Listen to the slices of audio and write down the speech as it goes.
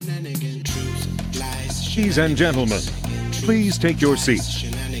Ladies and gentlemen, please take your seats.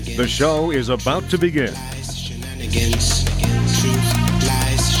 The show is about to begin. Shenanigans, truth,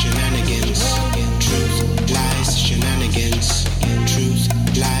 lies, shenanigans, truth, lies, shenanigans,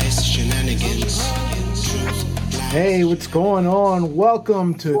 truth, lies, shenanigans, truth, lies. Hey, what's going on?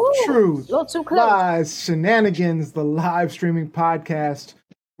 Welcome to Truth, Lies, Shenanigans, the live streaming podcast,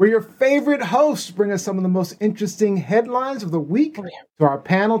 where your favorite hosts bring us some of the most interesting headlines of the week to our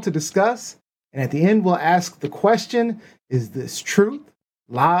panel to discuss. And at the end, we'll ask the question, is this truth,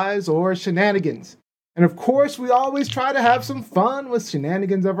 lies, or shenanigans? And of course, we always try to have some fun with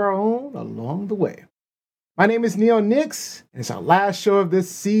shenanigans of our own along the way. My name is Neo Nix, and it's our last show of this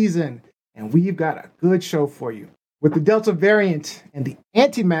season, and we've got a good show for you. With the Delta variant and the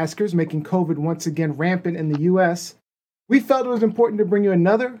anti-maskers making COVID once again rampant in the U.S., we felt it was important to bring you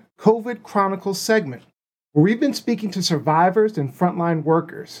another COVID Chronicles segment, where we've been speaking to survivors and frontline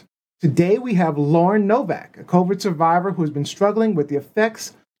workers. Today, we have Lauren Novack, a COVID survivor who has been struggling with the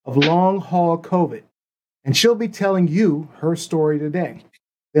effects of long-haul COVID. And she'll be telling you her story today.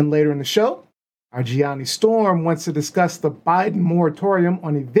 Then later in the show, our Gianni Storm wants to discuss the Biden moratorium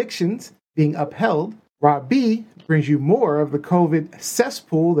on evictions being upheld. Rob B brings you more of the COVID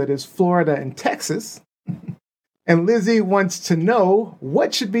cesspool that is Florida and Texas. And Lizzie wants to know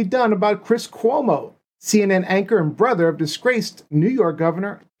what should be done about Chris Cuomo, CNN anchor and brother of disgraced New York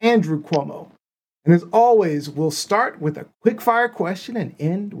Governor Andrew Cuomo. And as always, we'll start with a quick-fire question and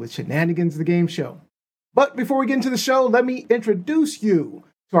end with Shenanigans the Game Show. But before we get into the show, let me introduce you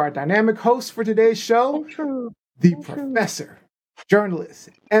to our dynamic host for today's show, the professor, journalist,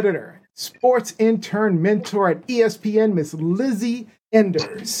 editor, sports intern mentor at ESPN, Miss Lizzie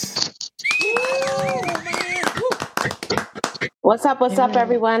Enders. What's up,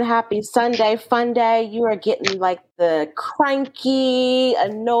 everyone? Happy Sunday, fun day. You are getting like the cranky,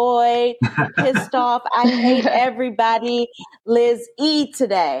 annoyed, pissed off, I hate everybody, Liz E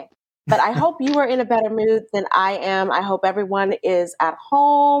today. But I hope you are in a better mood than I am. I hope everyone is at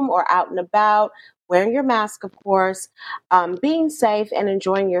home or out and about, wearing your mask, of course, being safe and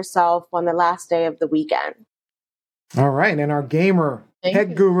enjoying yourself on the last day of the weekend. All right. And our gamer,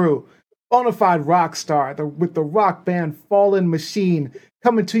 head guru, bona fide rock star with the rock band Fallen Machine,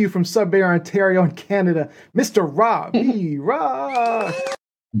 coming to you from Sudbury, Ontario in Canada, Mr. Rob B. Rock.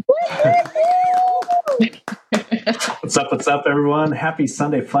 What's up, everyone? Happy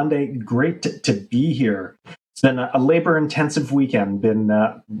Sunday, fun day. Great to be here. It's been a labor-intensive weekend. Been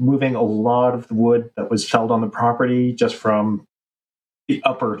moving a lot of the wood that was felled on the property, just from the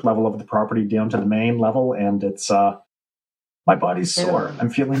upper level of the property down to the main level, and it's my body's sore.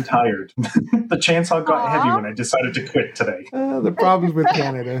 I'm feeling tired. The chainsaw got heavy when I decided to quit today. The problems with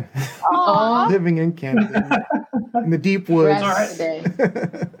Canada. Living in Canada. In the deep woods. All right.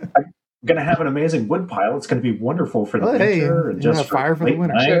 I'm going to have an amazing wood pile. It's going to be wonderful for the winter. And just fire for the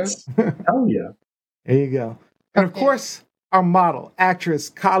winter. Nights. Sure. Hell yeah. There you go. And of course, our model,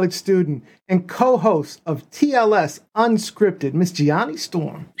 actress, college student, and co-host of TLS Unscripted, Miss Gianni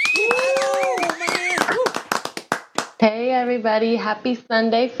Storm. Hey, everybody. Happy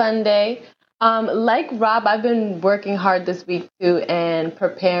Sunday, fun day. Like Rob, I've been working hard this week, too, and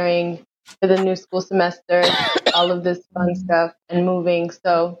preparing for the new school semester, all of this fun stuff, and moving.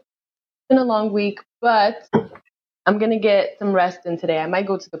 So it's been a long week, but I'm going to get some rest in today. I might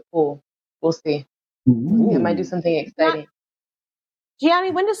go to the pool. We'll see. I might do something exciting. Gianni,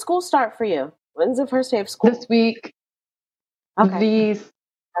 when does school start for you? When's the first day of school? This week. Okay. The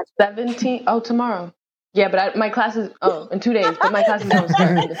 17th. Oh, tomorrow. Yeah, but my classes, in 2 days, but my classes don't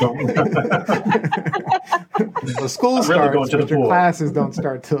start. So school starts, but your classes don't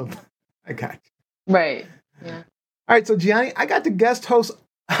start till, I got you. Right, yeah. All right, so Gianni, I got to guest host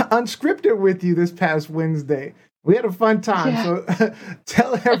Unscripted with you this past Wednesday. We had a fun time, so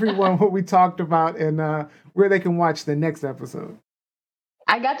tell everyone what we talked about and where they can watch the next episode.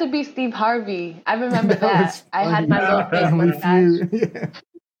 I got to be Steve Harvey. I remember that. I had my little face with that.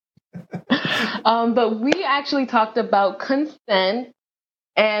 But we actually talked about consent,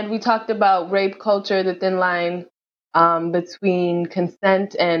 and we talked about rape culture, the thin line between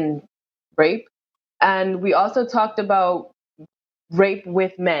consent and rape. And we also talked about rape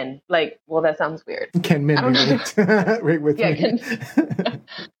with men. Like, well, that sounds weird. Can men be raped? Rape with men.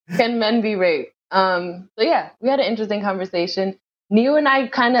 Can men be raped? So yeah, we had an interesting conversation. Neo and I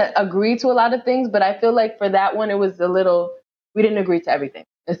kind of agreed to a lot of things, but I feel like for that one, it was we didn't agree to everything.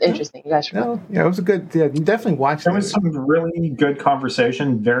 It's interesting. You guys should know. Yeah, it was a good, you definitely watched it. There was some really good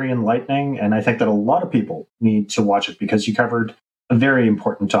conversation, very enlightening, and I think that a lot of people need to watch it because you covered a very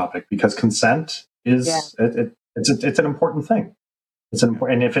important topic, because consent is, it's an important thing. It's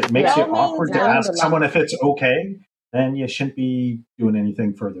important. And if it makes No you means awkward to no. ask someone if it's okay, then you shouldn't be doing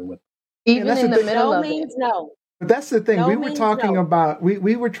anything further with it. Even in the middle No of means it. no. But that's the thing. No We were means talking no. about,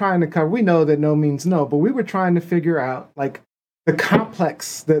 we were trying to cover, we know that no means no, but we were trying to figure out like the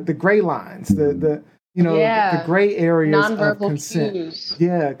complex, the gray lines, the gray areas of Nonverbal consent. cues.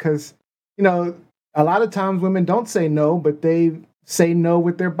 Yeah, because, a lot of times women don't say no, but they say no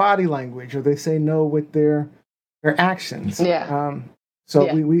with their body language or they say no with their actions. Yeah. So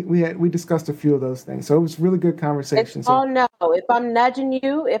we discussed a few of those things. So it was really good conversation. It's all no. If I'm nudging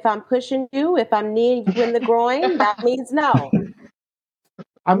you, if I'm pushing you, if I'm kneeing you in the groin, that means no.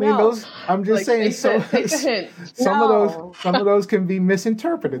 I mean, No. I'm just saying. Take a hint. Some of those can be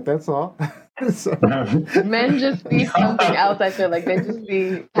misinterpreted. That's all. So, Men just see something else. I feel like they just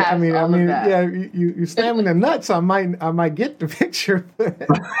see past all of that. Yeah, you slamming the nuts. I might get the picture.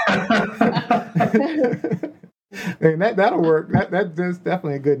 I mean, that'll work. That's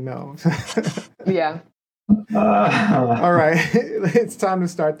definitely a good no. Yeah. All right, it's time to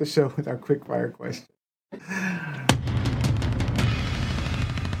start the show with our quick fire question.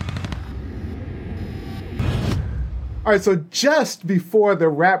 All right, so just before the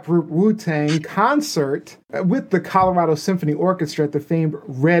rap group Wu-Tang concert with the Colorado Symphony Orchestra at the famed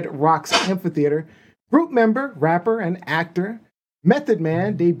Red Rocks Amphitheater, group member, rapper, and actor Method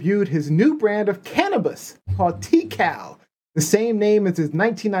Man debuted his new brand of cannabis called T-Cal, the same name as his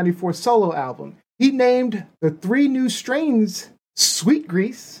 1994 solo album. He named the 3 new strains Sweet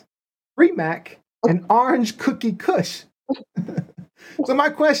Grease, Free-Mac, and Orange Cookie Kush. So my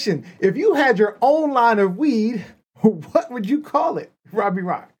question, if you had your own line of weed, what would you call it, Robbie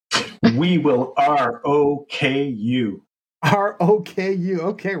Rock? We will R-O-K-U. R-O-K-U.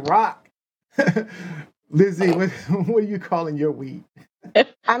 Okay, Rock. Lizzie, what are you calling your weed?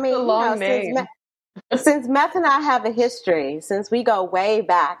 I mean, a long name. Since Meth and I have a history, since we go way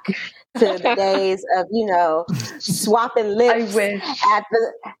back to the days of, swapping lips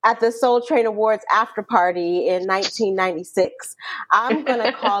at the Soul Train Awards after party in 1996, I'm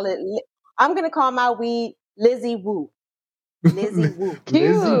gonna call my weed Lizzie Woo. Lizzie Woo.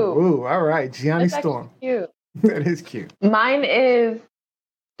 Cute. Lizzie Woo. All right, Gianni That's Storm. Cute. That is cute. Mine is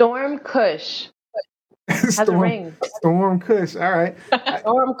Storm Kush. Has a ring. Storm Kush. All right.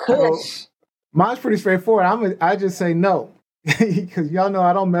 Storm Kush. Mine's pretty straightforward. I just say no, because y'all know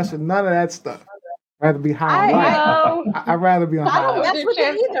I don't mess with none of that stuff. I'd rather be high on life. I'd rather be on high. I don't mess with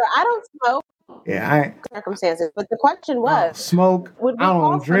it either. I don't smoke. Yeah, circumstances. But the question was, I don't smoke. I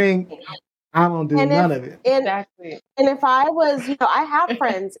don't drink. I don't do none of it. Exactly. And if I was, I have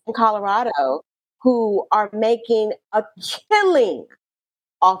friends in Colorado who are making a killing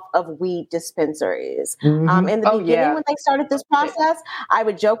off of weed dispensaries. Mm-hmm. In the beginning, when they started this process, I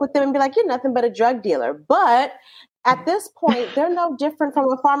would joke with them and be like, "You're nothing but a drug dealer." But at this point, they're no different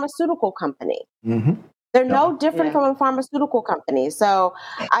from a pharmaceutical company. Mm-hmm. They're no different from a pharmaceutical company. So,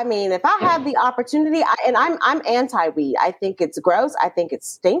 I mean, if I had the opportunity, I'm anti-weed. I think it's gross. I think it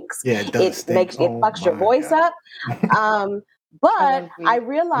stinks. Yeah, it does stink. It fucks your voice up. But I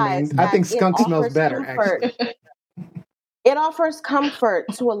realized I think skunk smells better. Actually. It offers comfort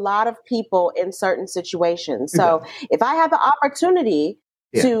to a lot of people in certain situations. So if I had the opportunity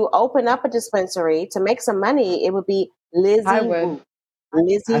to open up a dispensary to make some money, it would be Lizzie Woo.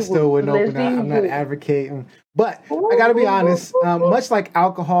 I still wouldn't open that. I'm not advocating. But I got to be honest, much like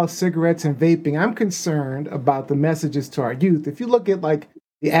alcohol, cigarettes, and vaping, I'm concerned about the messages to our youth. If you look at like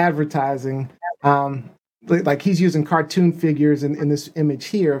the advertising, like he's using cartoon figures in this image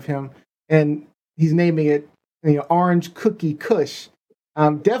here of him, and he's naming it Orange Cookie Kush.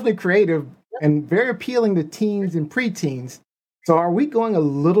 Definitely creative and very appealing to teens and preteens. So are we going a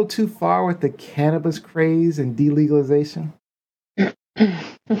little too far with the cannabis craze and delegalization?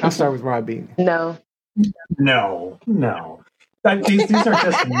 I'll start with Robbie. No. These are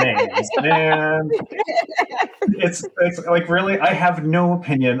just names, man. It's like, really, I have no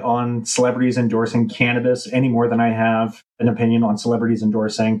opinion on celebrities endorsing cannabis any more than I have an opinion on celebrities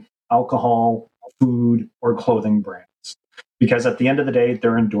endorsing alcohol, food, or clothing brands. Because at the end of the day,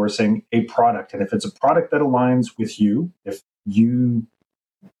 they're endorsing a product. And if it's a product that aligns with you, if you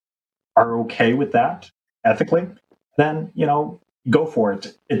are okay with that ethically, then, go for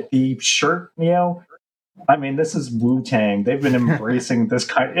it. The shirt, I mean, this is Wu-Tang. They've been embracing this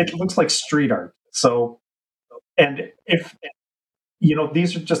it looks like street art. So, and if,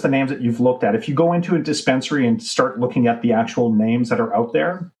 these are just the names that you've looked at. If you go into a dispensary and start looking at the actual names that are out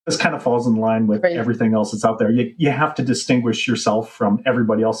there, this kind of falls in line with everything else that's out there. You have to distinguish yourself from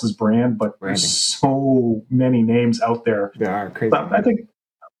everybody else's brand, but there's so many names out there. They are crazy. I think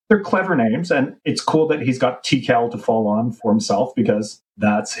they're clever names, and it's cool that he's got TCAL to fall on for himself because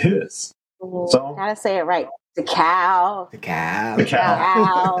that's his. So gotta say it right. The cow.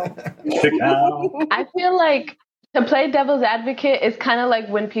 I feel like to play devil's advocate is kind of like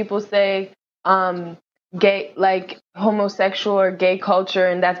when people say gay, like homosexual or gay culture,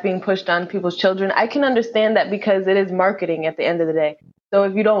 and that's being pushed on people's children. I can understand that because it is marketing at the end of the day. So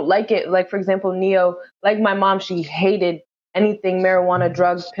if you don't like it, like for example, Neo, like my mom, she hated anything marijuana,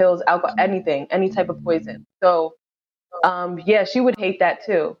 drugs, pills, alcohol, anything, any type of poison. So yeah, she would hate that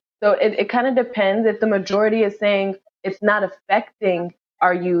too. So it kind of depends. If the majority is saying it's not affecting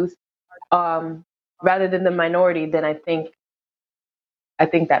our youth, rather than the minority, then I think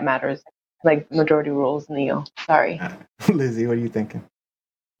that matters. Like majority rules, Neo. Sorry. Lizzie, what are you thinking?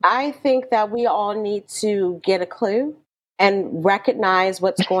 I think that we all need to get a clue and recognize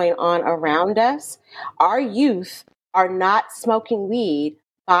what's going on around us. Our youth are not smoking weed,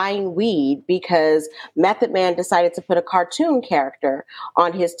 buying weed because Method Man decided to put a cartoon character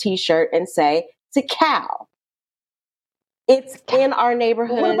on his T-shirt and say, "To cow." It's in our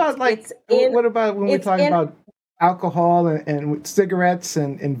neighborhood. What about when we're talking about alcohol and cigarettes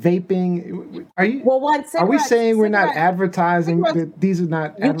and vaping? Are we saying we're not advertising that these are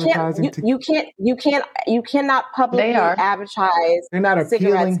not advertising? You cannot publicly advertise. They're not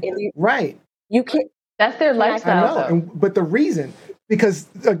appealing, right? You can't. That's their lifestyle. I know, but the reason, because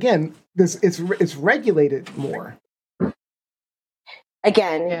again, it's regulated more.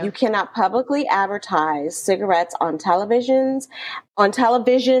 Again, you cannot publicly advertise cigarettes on television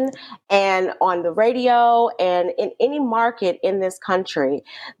and on the radio and in any market in this country,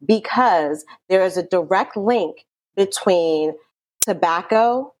 because there is a direct link between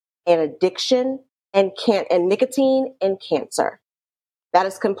tobacco and addiction and nicotine and cancer. That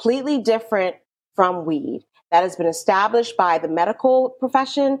is completely different from weed. That has been established by the medical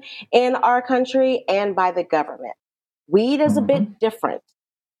profession in our country and by the government. Weed is a bit different.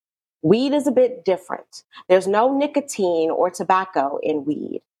 There's no nicotine or tobacco in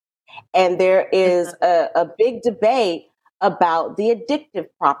weed. And there is a big debate about the addictive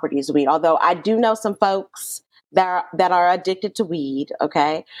properties of weed, although I do know some folks that are addicted to weed,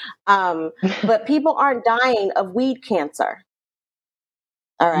 okay? But people aren't dying of weed cancer.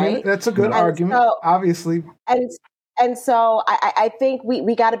 All right? I mean, that's a good argument, obviously. And so I think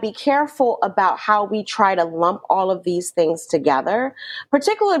we got to be careful about how we try to lump all of these things together,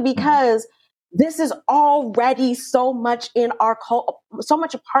 particularly because this is already so much so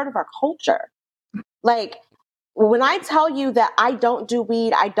much a part of our culture. Like when I tell you that I don't do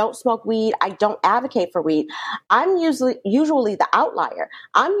weed, I don't smoke weed, I don't advocate for weed, I'm usually the outlier.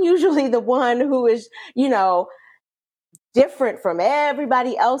 I'm usually the one who is, different from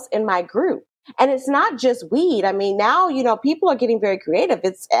everybody else in my group. And it's not just weed. I mean, now, people are getting very creative.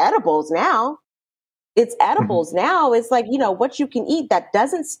 It's edibles now. It's like, what you can eat that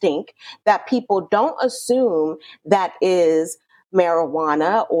doesn't stink, that people don't assume that is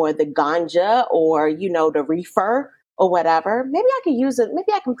marijuana or the ganja or, the reefer or whatever. Maybe I could use it.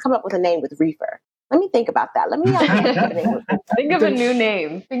 Maybe I can come up with a name with reefer. Let me think about that. Think of a new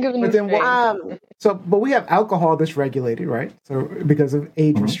name. But we have alcohol that's regulated, right? So because of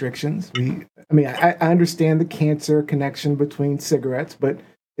age restrictions, I understand the cancer connection between cigarettes, but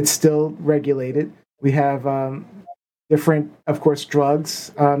it's still regulated. We have different, of course,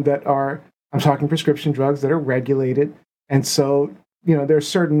 drugs I'm talking prescription drugs that are regulated. And so, there are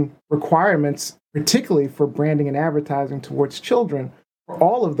certain requirements, particularly for branding and advertising towards children, for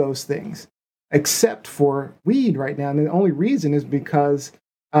all of those things, except for weed right now. And the only reason is because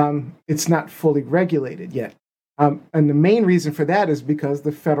it's not fully regulated yet. And the main reason for that is because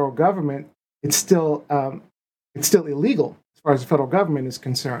the federal government, it's still illegal as far as the federal government is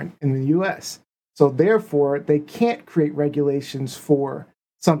concerned in the U.S. So therefore, they can't create regulations for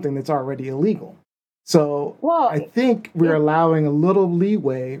something that's already illegal. So I think we're allowing a little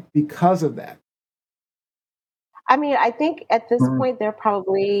leeway because of that. I mean, I think at this point, there are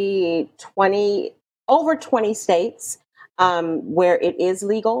probably over 20 states where it is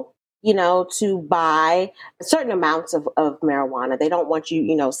legal, to buy certain amounts of marijuana. They don't want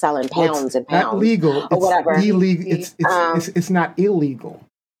you, selling pounds and pounds. Not legal. Or whatever. Illegal. It's not illegal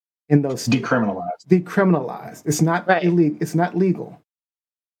in those states. Decriminalized. It's not illegal. It's not legal.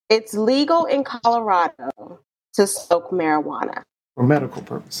 It's legal in Colorado to smoke marijuana. For medical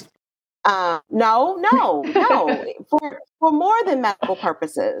purposes. No. For more than medical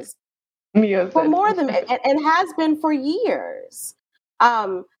purposes. For more than and has been for years.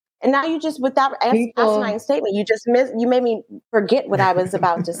 And now you just, without asinine statement, you made me forget what I was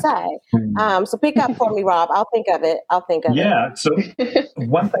about to say. So pick up for me, Rob. I'll think of it. Yeah. So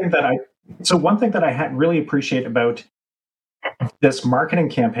one thing that I really appreciate about this marketing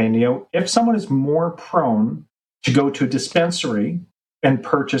campaign, if someone is more prone to go to a dispensary and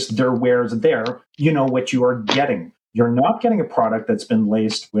purchase their wares there, you know what you are getting. You're not getting a product that's been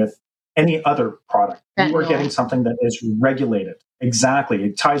laced with any other product. You are getting something that is regulated. Exactly.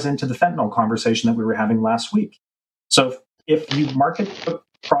 It ties into the fentanyl conversation that we were having last week. So if you market the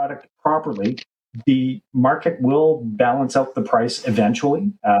product properly, the market will balance out the price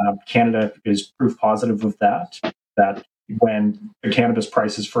eventually. Canada is proof positive of that when the cannabis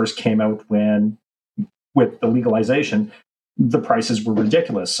prices first came out with the legalization, the prices were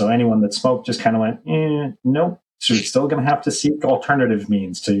ridiculous. So anyone that smoked just kind of went, nope. So you're still going to have to seek alternative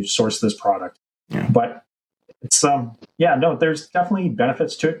means to source this product. Yeah. But it's, there's definitely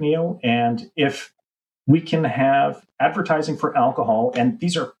benefits to it, Neo. And if we can have advertising for alcohol, and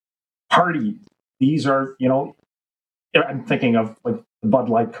these are parties, these are, I'm thinking of like the Bud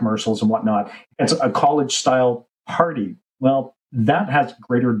Light commercials and whatnot. It's a college style party. Well, that has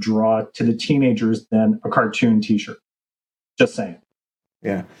greater draw to the teenagers than a cartoon T-shirt. Just saying.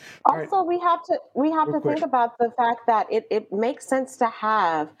 Yeah. Also, we have to think about the fact that it makes sense to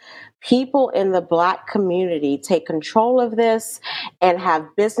have people in the Black community take control of this and have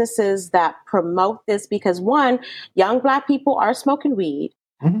businesses that promote this, because one, young Black people are smoking weed,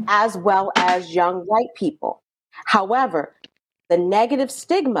 as well as young white people. However, the negative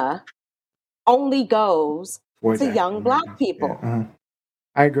stigma only goes to young Black people. Yeah.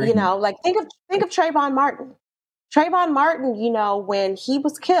 I agree. Like think of Trayvon Martin. Trayvon Martin, when he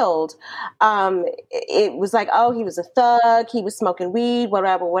was killed, it was like, oh, he was a thug, he was smoking weed,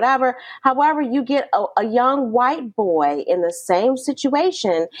 whatever. However, you get a young white boy in the same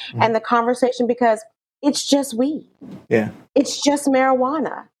situation and the conversation, because it's just weed. Yeah. It's just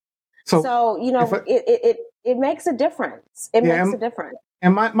marijuana. So it makes a difference. It makes a difference.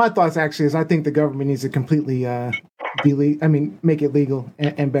 And my thoughts actually is I think the government needs to completely make it legal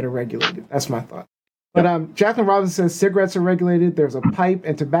and better regulated. That's my thought. But Jacqueline Robinson says cigarettes are regulated. There's a pipe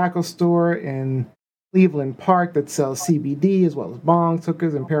and tobacco store in Cleveland Park that sells CBD as well as bongs,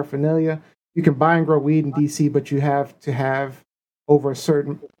 hookahs, and paraphernalia. You can buy and grow weed in DC, but you have to have over a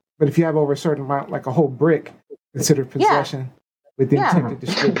certain. But if you have over a certain amount, like a whole brick, considered possession with the intent to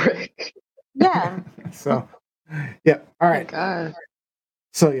distribute. Yeah. So, yeah. All right. Oh my God.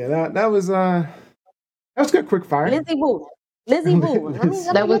 So that was good. Quick fire. Lizzie Woo. Let me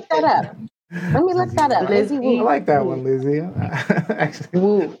look that up. Let me look that up. Lizzie Woo. I like that one, Lizzie. Actually,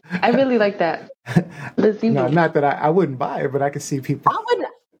 Woo. I really like that. Lizzie Woo. No, not that I wouldn't buy it, but I could see people.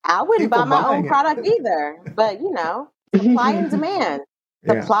 I wouldn't buy my own product either. But supply and demand.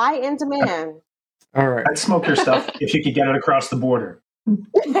 Supply and demand. All right. I'd smoke your stuff if you could get it across the border. All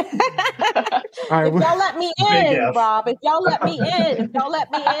right, if y'all let me in, Rob. If y'all let me in. All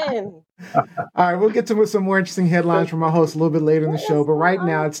right, we'll get to some more interesting headlines from our host a little bit later in the show. But right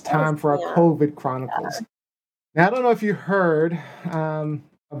now, it's time for our COVID Chronicles. Now, I don't know if you heard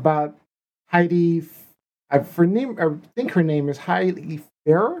about Heidi. I think her name is Heidi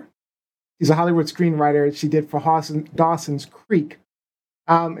Farrer. She's a Hollywood screenwriter. She did for Dawson's Creek.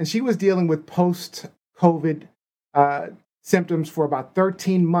 And she was dealing with post-COVID symptoms for about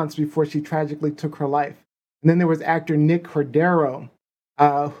 13 months before she tragically took her life. And then there was actor Nick Cordero,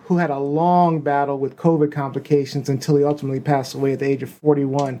 who had a long battle with COVID complications until he ultimately passed away at the age of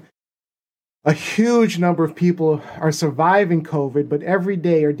 41. A huge number of people are surviving COVID, but every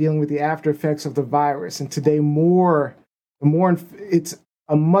day are dealing with the after effects of the virus. And today, it's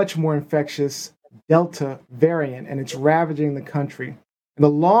a much more infectious Delta variant, and it's ravaging the country. And the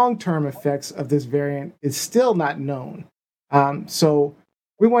long-term effects of this variant is still not known. So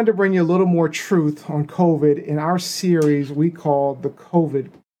we wanted to bring you a little more truth on COVID in our series we call the COVID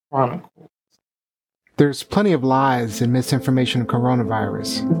Chronicles. There's plenty of lies and misinformation on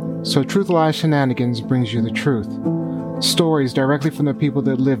coronavirus. So Truth Lies Shenanigans brings you the truth. Stories directly from the people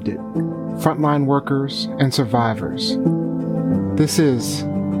that lived it. Frontline workers and survivors. This is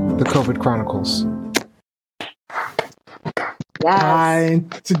the COVID Chronicles. Yes. Hi,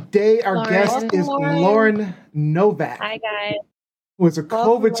 today our guest is Lauren Novack. Hi, guys. Who is a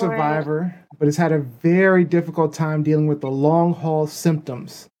COVID survivor, but has had a very difficult time dealing with the long-haul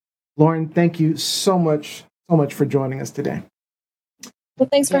symptoms. Lauren, thank you so much for joining us today. Well,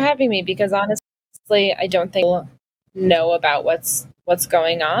 thanks for having me, because honestly, I don't think people know about what's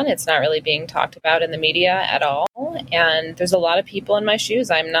going on. It's not really being talked about in the media at all. And there's a lot of people in my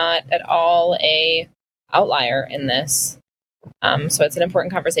shoes. I'm not at all a outlier in this. So it's an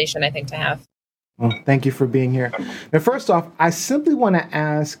important conversation, I think, to have. Well, thank you for being here. Now, first off, I simply want to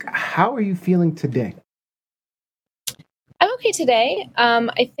ask, how are you feeling today? I'm okay today.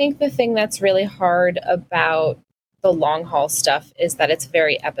 I think the thing that's really hard about the long haul stuff is that it's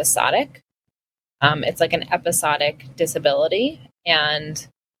very episodic. It's like an episodic disability. And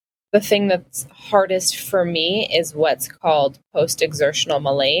the thing that's hardest for me is what's called post-exertional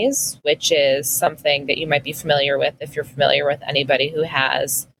malaise, which is something that you might be familiar with if you're familiar with anybody who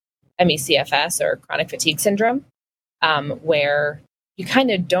has ME/CFS or chronic fatigue syndrome, where you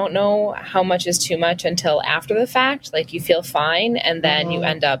kind of don't know how much is too much until after the fact. Like, you feel fine, and then you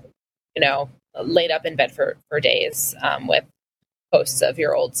end up, laid up in bed for days with hosts of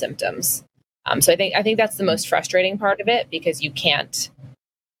your old symptoms. So I think that's the most frustrating part of it, because you can't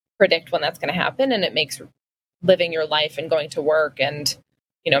predict when that's going to happen, and it makes living your life and going to work and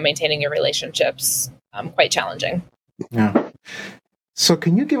maintaining your relationships quite challenging. Yeah. So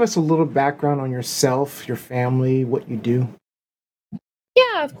can you give us a little background on yourself, your family, what you do?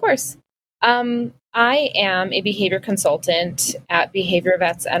 Yeah, of course. I am a behavior consultant at Behavior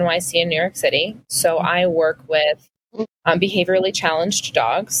Vets NYC in New York City. So I work with behaviorally challenged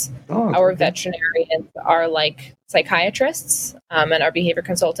dogs. Our veterinarians are like psychiatrists, and our behavior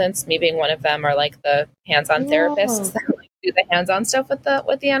consultants, me being one of them, are like the hands-on therapists that do the hands-on stuff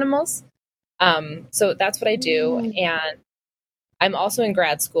with the animals. So that's what I do, and I'm also in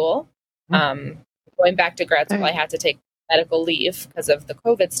grad school. Going back to grad school, I had to take medical leave because of the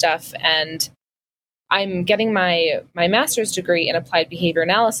COVID stuff, and I'm getting my master's degree in applied behavior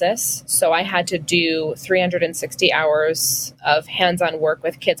analysis. So I had to do 360 hours of hands-on work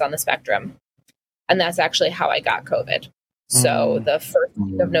with kids on the spectrum. And that's actually how I got COVID. So the first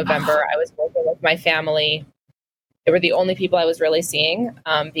week of November, I was working with my family. They were the only people I was really seeing,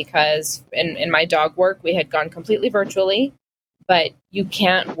 because in my dog work, we had gone completely virtually. But you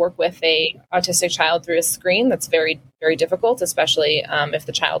can't work with a autistic child through a screen. That's very, very difficult, especially if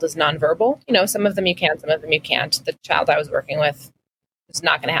the child is nonverbal. Some of them you can, some of them you can't. The child I was working with was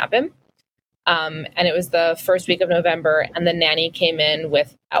not going to happen. And it was the first week of November, and the nanny came in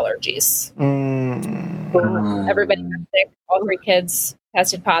with allergies. Everybody got sick. All 3 kids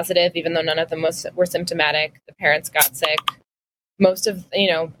tested positive, even though none of them were symptomatic. The parents got sick. Most of,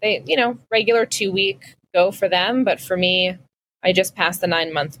 regular 2-week go for them. But for me, I just passed the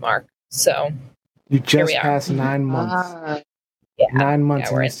 9-month mark. So you just passed 9 months. 9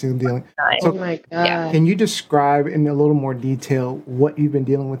 months and you're still dealing. So, oh my God. Can you describe in a little more detail what you've been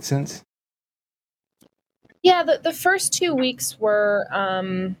dealing with since? Yeah, the first 2 weeks were,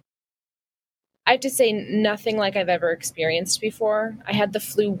 I have to say, nothing like I've ever experienced before. I had the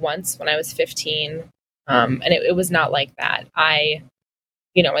flu once when I was 15, and it was not like that. I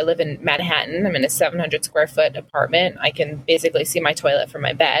live in Manhattan. I'm in a 700 square foot apartment. I can basically see my toilet from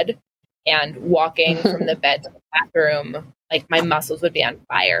my bed, and walking from the bed to the bathroom, like, my muscles would be on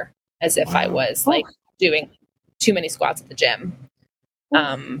fire, as if I was like doing too many squats at the gym.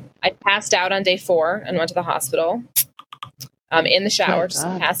 I passed out on day 4 and went to the hospital, in the shower, just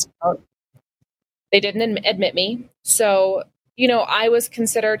passed out. They didn't admit me. So, I was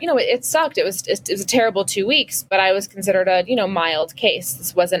considered, it sucked. It was a terrible 2 weeks, but I was considered a, mild case.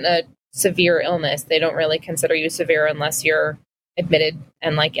 This wasn't a severe illness. They don't really consider you severe unless you're admitted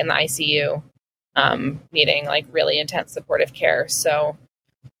and like in the ICU, needing like really intense supportive care. So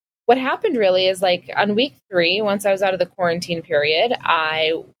what happened really is, like, on week 3, once I was out of the quarantine period,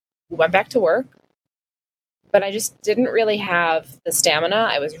 I went back to work, but I just didn't really have the stamina.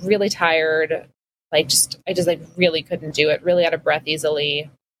 I was really tired. I just really couldn't do it, really out of breath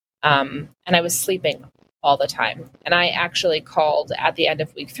easily. And I was sleeping all the time. And I actually called at the end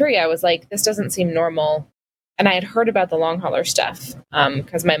of week 3. I was like, this doesn't seem normal. And I had heard about the long hauler stuff,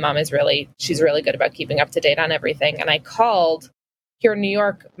 because my mom she's really good about keeping up to date on everything. And I called here in New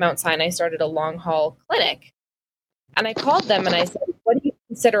York, Mount Sinai started a long haul clinic. And I called them and I said, what do you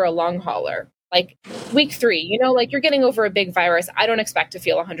consider a long hauler? Like, week 3, like, you're getting over a big virus. I don't expect to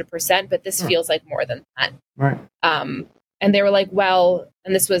feel 100%, but this feels like more than that. Right. And they were like, well,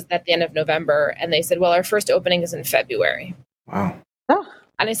 and this was at the end of November. And they said, well, our first opening is in February. Wow.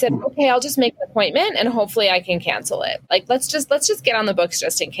 And I said, okay, I'll just make an appointment and hopefully I can cancel it. Like, let's just get on the books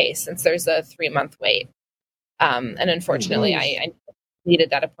just in case, since there's a 3-month wait. And unfortunately, I needed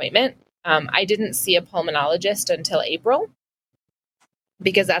that appointment. I didn't see a pulmonologist until April,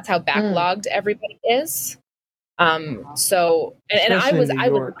 because that's how backlogged everybody is. So, and I was,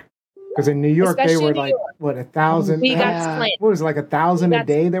 because in New York, they were like, what, 1,000? We got explained. What was it, like 1,000 a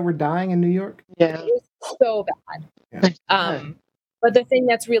day that were dying in New York? Yeah. It was so bad. Yeah. But the thing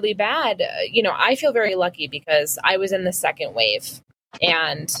that's really bad, I feel very lucky because I was in the second wave.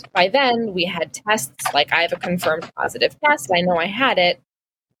 And by then we had tests, like I have a confirmed positive test. I know I had it.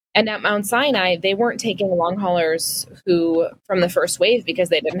 And at Mount Sinai, they weren't taking long haulers who from the first wave because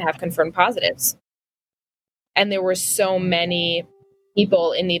they didn't have confirmed positives. And there were so many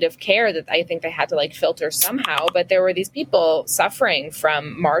people in need of care that I think they had to like filter somehow. But there were these people suffering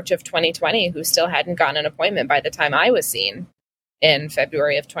from March of 2020 who still hadn't gotten an appointment by the time I was seen in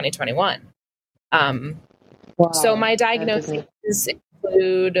February of 2021. Wow, so my diagnoses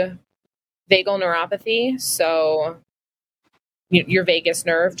include vagal neuropathy. So your vagus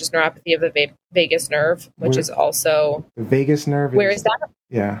nerve, just neuropathy of the vagus nerve, which is also... The vagus nerve? Where is that?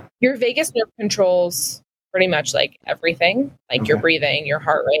 Yeah. Your vagus nerve controls pretty much like everything, like your breathing, your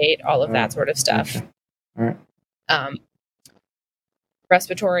heart rate, all of that sort of stuff. Okay. All right.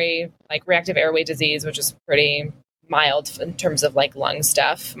 Respiratory, like reactive airway disease, which is pretty mild in terms of like lung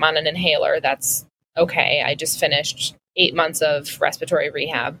stuff. I'm on an inhaler. That's okay. I just finished 8 months of respiratory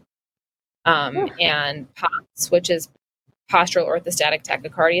rehab. And POTS, which is postural orthostatic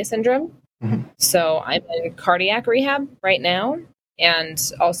tachycardia syndrome. Mm-hmm. So I'm in cardiac rehab right now,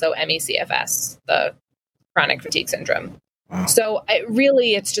 and also MECFS, the chronic fatigue syndrome. Wow. So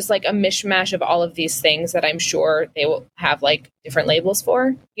it's just like a mishmash of all of these things that I'm sure they will have like different labels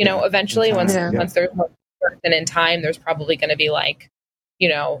for, eventually once there's more person in time, there's probably going to be like,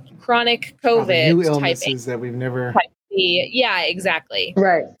 chronic COVID new illnesses that we've never. Type C. Yeah, exactly.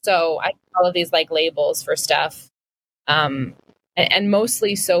 Right. So I have all of these like labels for stuff. And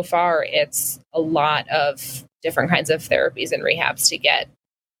mostly so far, it's a lot of different kinds of therapies and rehabs to get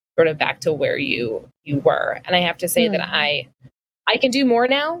sort of back to where you were. And I have to say that I can do more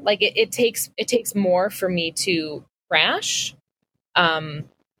now. Like it takes more for me to crash.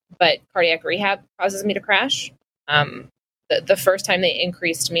 But cardiac rehab causes me to crash. The first time they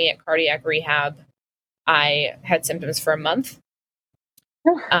increased me at cardiac rehab, I had symptoms for a month.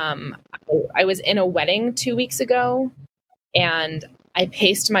 I was in a wedding 2 weeks ago, and I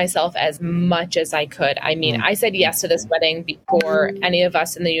paced myself as much as I could. I mean, I said yes to this wedding before any of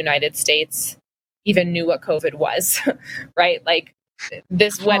us in the United States even knew what COVID was, right? Like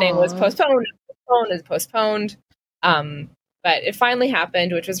this wedding was postponed. But it finally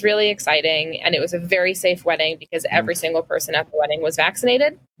happened, which was really exciting. And it was a very safe wedding because every single person at the wedding was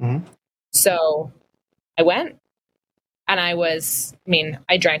vaccinated. Mm-hmm. So I went. And I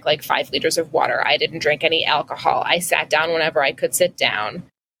drank like 5 liters of water. I didn't drink any alcohol. I sat down whenever I could sit down.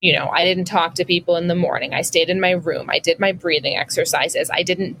 I didn't talk to people in the morning. I stayed in my room. I did my breathing exercises. I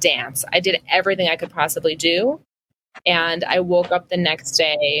didn't dance. I did everything I could possibly do. And I woke up the next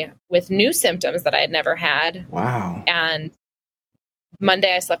day with new symptoms that I had never had. Wow. And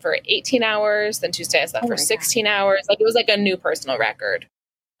Monday I slept for 18 hours. Then Tuesday I slept for 16 hours. Like it was like a new personal record,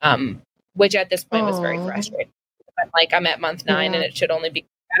 which at this point was very frustrating. Like I'm at month 9 and it should only be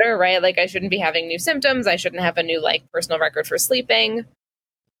better, right? Like I shouldn't be having new symptoms. I shouldn't have a new like personal record for sleeping.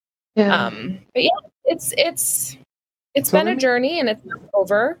 Yeah. But yeah, it's been a journey and it's not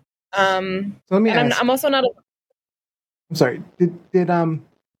over. So let me ask. I'm also not. I'm sorry.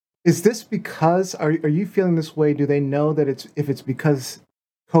 Is this because are you feeling this way? Do they know that it's because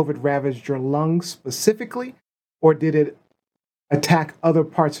COVID ravaged your lungs specifically, or did it attack other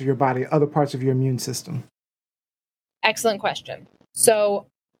parts of your body, other parts of your immune system? Excellent question. So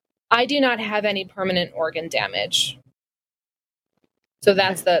I do not have any permanent organ damage. So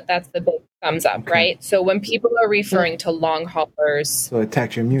that's the big thumbs up, right? So when people are referring to long haulers, so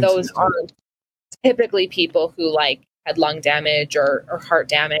attack your immune those system. aren't typically people who like had lung damage or heart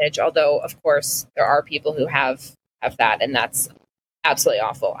damage, although of course there are people who have that, and that's absolutely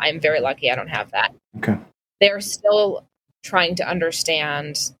awful. I'm very lucky I don't have that. Okay. They're still trying to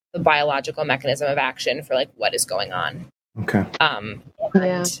understand the biological mechanism of action for like what is going on. Okay.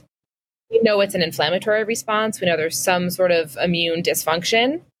 And we know it's an inflammatory response. We know there's some sort of immune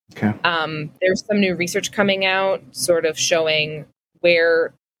dysfunction. Okay. There's some new research coming out sort of showing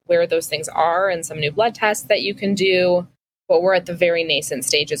where those things are and some new blood tests that you can do. But we're at the very nascent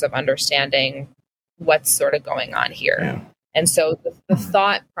stages of understanding what's sort of going on here. Yeah. And so the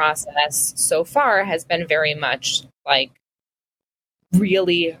thought process so far has been very much like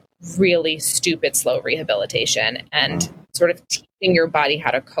really, really stupid, slow rehabilitation and sort of teaching your body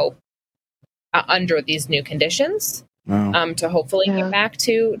how to cope under these new conditions to hopefully get back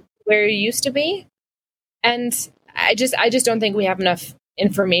to where you used to be. And I just don't think we have enough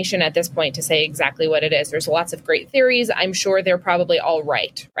information at this point to say exactly what it is. There's lots of great theories. I'm sure they're probably all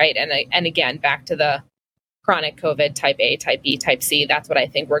right? And again, back to the chronic COVID type A, type B, type C, that's what I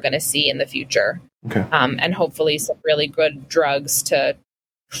think we're going to see in the future. Okay. And hopefully some really good drugs to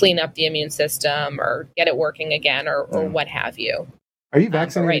clean up the immune system or get it working again or what have you. Are you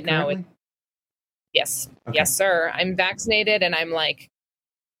vaccinated right currently? now? Yes. Okay. Yes, sir. I'm vaccinated, and I'm like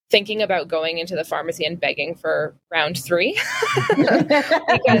thinking about going into the pharmacy and begging for round 3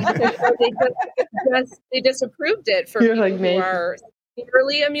 because they just approved it for people who are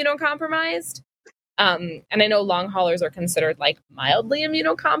severely immunocompromised. And I know long haulers are considered like mildly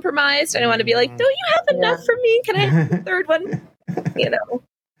immunocompromised. And I want to be like, don't you have enough for me? Can I have the third one? You know?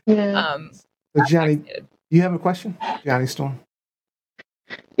 Yeah. So Johnny, you have a question? Johnny Storm?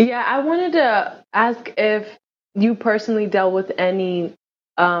 Yeah, I wanted to ask if you personally dealt with any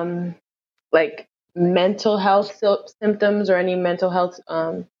like mental health symptoms or any mental health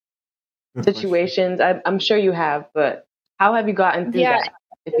situations. I'm sure you have, but how have you gotten through that?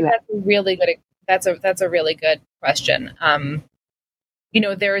 If you that's have? Really good. That's a really good question.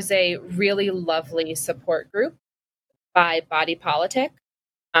 There is a really lovely support group by Body Politic.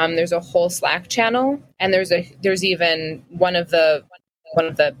 There's a whole Slack channel, and there's even one of the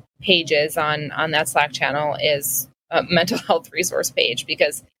pages on that Slack channel is a mental health resource page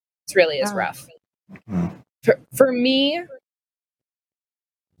because it really is rough. For me,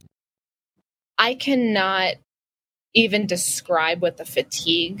 I cannot even describe what the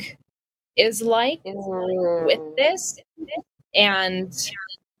fatigue is like with this. And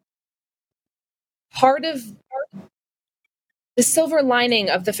part of the silver lining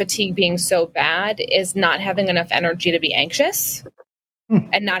of the fatigue being so bad is not having enough energy to be anxious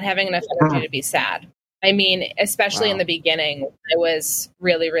and not having enough energy to be sad. I mean, especially in the beginning, I was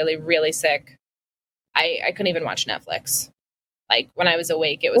really, really, really sick. I couldn't even watch Netflix. Like when I was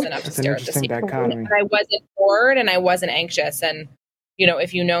awake, it was enough to stare at the ceiling. I wasn't bored and I wasn't anxious. And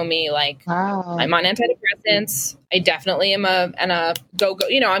if you know me, like I'm on antidepressants. I definitely am a go.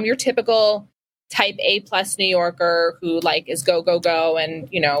 I'm your typical type A+ New Yorker who like is go. And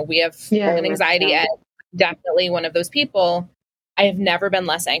we have an anxiety edge. Definitely one of those people. I have never been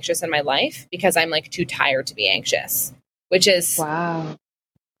less anxious in my life because I'm like too tired to be anxious, which is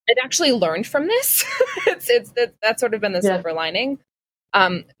I've actually learned from this. That's sort of been the silver lining.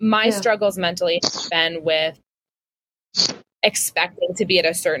 My struggles mentally have been with expecting to be at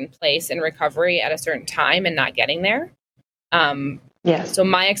a certain place in recovery at a certain time and not getting there. So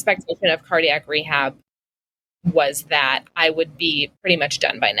my expectation of cardiac rehab was that I would be pretty much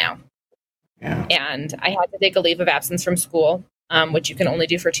done by now. Yeah. And I had to take a leave of absence from school, which you can only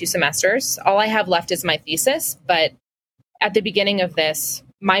do for 2 semesters. All I have left is my thesis. But at the beginning of this,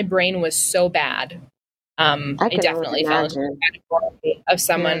 my brain was so bad. I definitely fell into the category of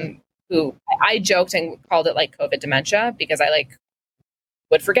someone who I joked and called it like COVID dementia because I like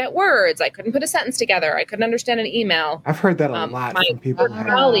would forget words. I couldn't put a sentence together. I couldn't understand an email. I've heard that a lot from people. My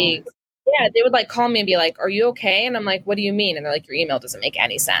colleagues, they would like call me and be like, "Are you okay?" And I'm like, "What do you mean?" And they're like, "Your email doesn't make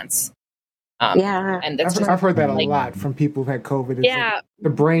any sense." And that's I've heard that a lot from people who've had COVID. It's like the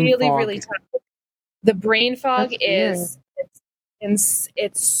brain really, fog. really tough. The brain fog is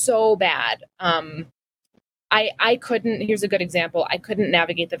it's so bad. I couldn't. Here's a good example. I couldn't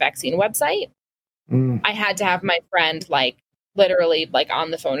navigate the vaccine website. I had to have my friend like literally like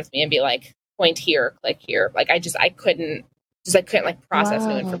on the phone with me and be like, point here, click here. Like I couldn't like process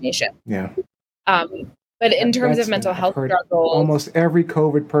new information. Yeah. But in terms of mental health struggles, almost every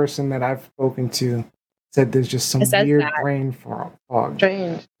COVID person that I've spoken to said there's just some weird brain fog.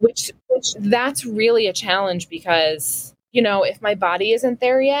 Strange. Which that's really a challenge because, if my body isn't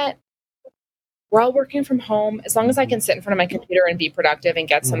there yet, we're all working from home. As long as I can sit in front of my computer and be productive and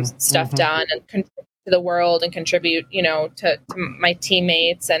get some stuff done and contribute to the world and contribute, to my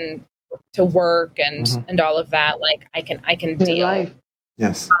teammates and to work and all of that, like I can deal. Life.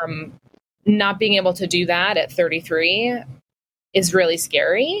 Yes. Not being able to do that at 33 is really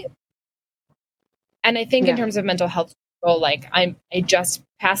scary. And I think in terms of mental health, like I just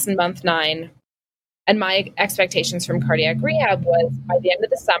passed month 9 and my expectations from cardiac rehab was by the end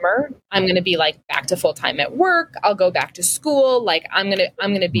of the summer, I'm going to be like back to full time at work. I'll go back to school. Like I'm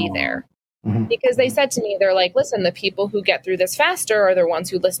going to be there because they said to me, they're like, listen, the people who get through this faster are the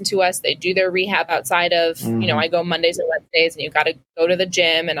ones who listen to us. They do their rehab outside of, I go Mondays and Wednesdays and you got to go to the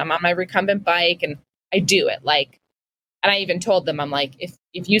gym and I'm on my recumbent bike and I do it and I even told them, I'm like,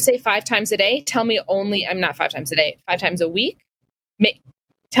 if you say 5 times a day, tell me I'm not 5 times a day, 5 times a week.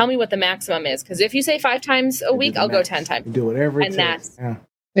 Tell me what the maximum is. Because if you say 5 times a week, I'll go 10 times. You do whatever it takes.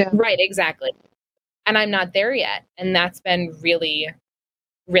 That's right. Exactly. And I'm not there yet. And that's been really,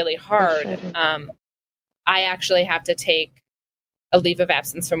 really hard. I actually have to take a leave of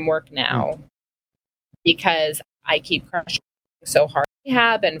absence from work now because I keep crushing so hard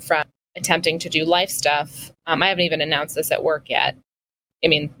rehab and from attempting to do life stuff. I haven't even announced this at work yet. I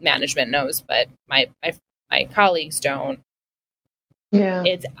mean, management knows, but my colleagues don't. Yeah.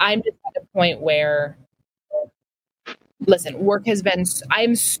 I'm just at a point where, listen,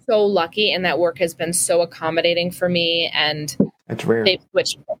 I'm so lucky in that work has been so accommodating for me, and that's rare. They've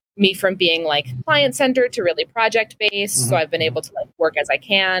switched me from being like client centered to really project based. Mm-hmm. So I've been able to like work as I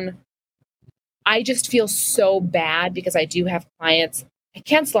can. I just feel so bad because I do have clients. I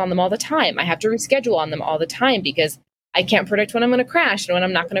cancel on them all the time. I have to reschedule on them all the time because I can't predict when I'm going to crash and when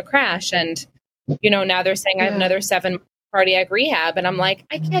I'm not going to crash. And, now they're saying I have another 7 cardiac rehab. And I'm like,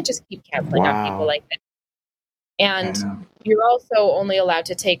 I can't just keep canceling on people like that. And you're also only allowed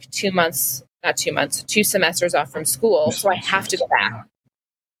to take 2 semesters off from school. So I have to go back.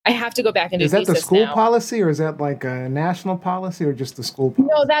 I have to go back and do thesis now. Is that the school policy, or is that like a national policy, or just the school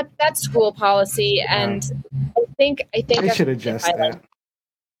policy? No, that's school policy. And I think they should adjust that.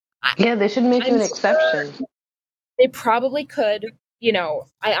 They should make an exception. They probably could. I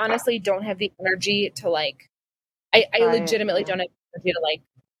honestly don't have the energy to like. I legitimately don't have the energy to like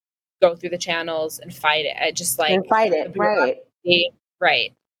go through the channels and fight it. I just like fight it, right?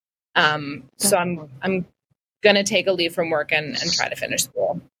 Right. So I'm gonna take a leave from work and try to finish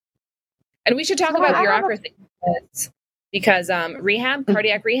school. And we should talk about bureaucracy because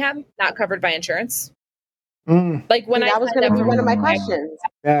cardiac rehab, not covered by insurance. Like when that was going to be one of my questions.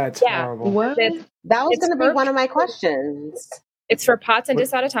 That's horrible. What? That was going to be one of my questions. It's for POTS and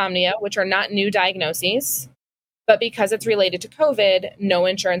dysautonomia, which are not new diagnoses, but because it's related to COVID, no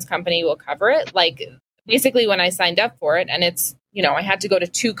insurance company will cover it. Like basically when I signed up for it, and it's, I had to go to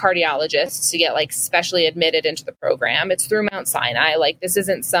 2 cardiologists to get like specially admitted into the program. It's through Mount Sinai. Like this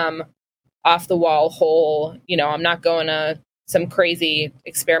isn't some off the wall hole, I'm not going to some crazy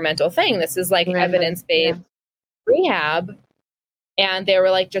experimental thing. This is like evidence-based rehab. And they were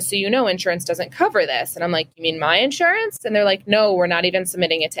like, just so you know, insurance doesn't cover this. And I'm like, you mean my insurance? And they're like, no, we're not even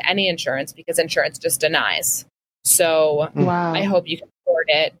submitting it to any insurance because insurance just denies. So I hope you can afford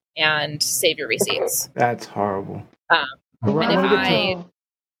it and save your receipts. That's horrible. And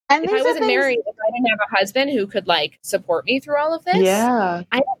if I wasn't married, if I didn't have a husband who could like support me through all of this, I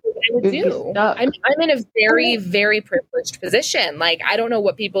don't think I would do. I'm in a very, very privileged position. Like I don't know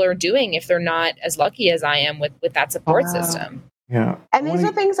what people are doing if they're not as lucky as I am with that support system. Yeah. And these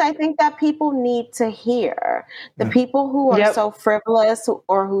are things I think that people need to hear. The people who are so frivolous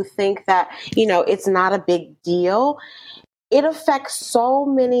or who think that, it's not a big deal. It affects so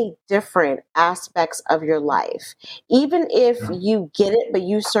many different aspects of your life. Even if you get it, but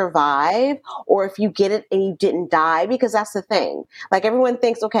you survive, or if you get it and you didn't die, because that's the thing. Like everyone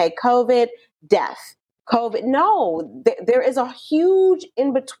thinks, okay, COVID, death. COVID. No, there is a huge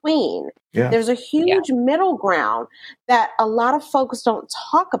in between. Yeah. There's a huge middle ground that a lot of folks don't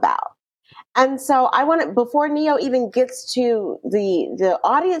talk about. And so before Neo even gets to the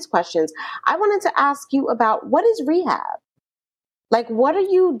audience questions, I wanted to ask you about what is rehab? Like, what are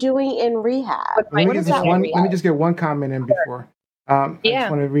you doing in rehab? Let me just get one comment in before. I just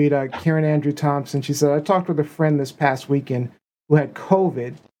want to read Karen Andrew Thompson. She said, I talked with a friend this past weekend who had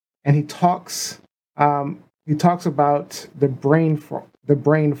COVID, and he talks about the brain fog.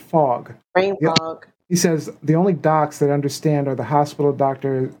 Brain fog. He says the only docs that understand are the hospital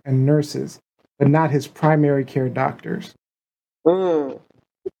doctors and nurses, but not his primary care doctors. Wow.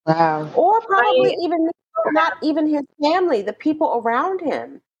 Or probably not even his family, the people around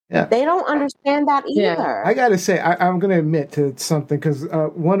him. Yeah. They don't understand that either. Yeah. I got to say, I'm going to admit to something, because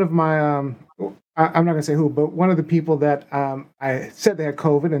one of my, I'm not going to say who, but one of the people that I said they had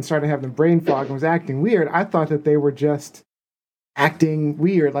COVID and started having brain fog and was acting weird, I thought that they were just acting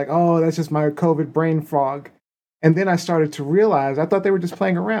weird, like, oh, that's just my COVID brain fog. And then I started to realize, I thought they were just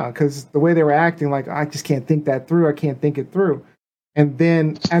playing around, because the way they were acting, like, I just can't think that through. I can't think it through. And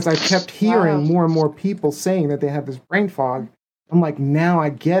then as I kept hearing more and more people saying that they have this brain fog, I'm like, now I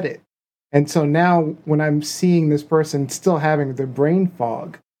get it. And so now when I'm seeing this person still having the brain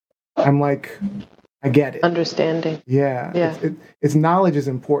fog, I'm like, I get it. Understanding. Yeah. It's knowledge is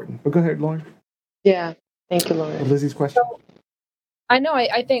important. But go ahead, Lauren. Yeah. Thank you, Lauren. Lizzie's question. So, I know.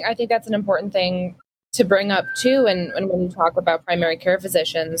 I think that's an important thing to bring up too. And when you talk about primary care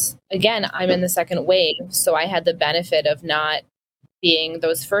physicians, again, I'm in the second wave, so I had the benefit of not being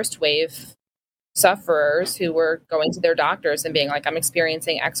those first wave sufferers who were going to their doctors and being like, I'm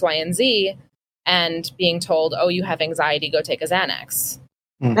experiencing X, Y, and Z, and being told, oh, you have anxiety, go take a Xanax.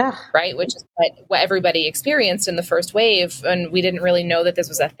 Right? Which is what everybody experienced in the first wave. And we didn't really know that this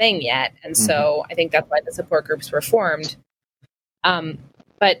was a thing yet. And so I think that's why the support groups were formed.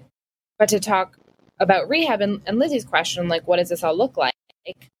 But to talk about rehab and Lizzie's question, like, what does this all look like?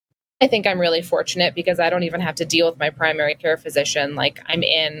 I think I'm really fortunate because I don't even have to deal with my primary care physician. Like, I'm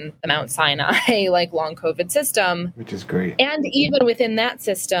in the Mount Sinai, like, long COVID system. Which is great. And even within that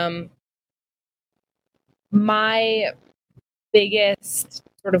system, my biggest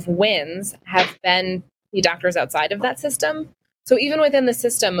sort of wins have been the doctors outside of that system. So even within the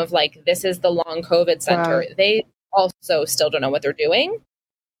system of, like, this is the long COVID center, Wow. they also still don't know what they're doing,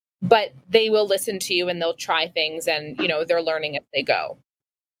 but they will listen to you and they'll try things, and, you know, they're learning as they go.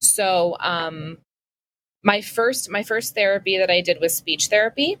 So my first therapy that I did was speech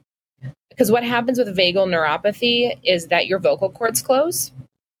therapy, because what happens with vagal neuropathy is that your vocal cords close.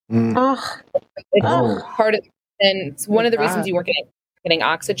 It's part of, and it's one of the reasons you weren't getting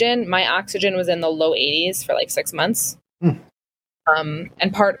oxygen. My oxygen was in the low 80s for like 6 months.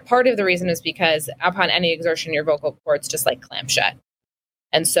 And part of the reason is because upon any exertion, your vocal cords just like clamp shut.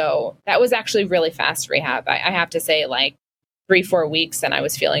 And so that was actually really fast rehab. I have to say, like, 3-4 weeks, and I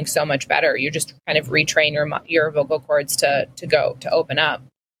was feeling so much better. You just kind of retrain your vocal cords to open up.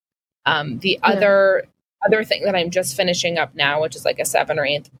 The other thing that I'm just finishing up now, which is like a 7 or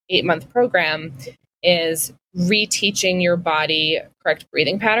 8 month program, is reteaching your body correct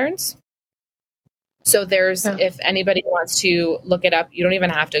breathing patterns. So there's, if anybody wants to look it up, you don't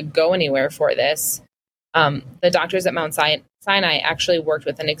even have to go anywhere for this. The doctors at Mount Sinai actually worked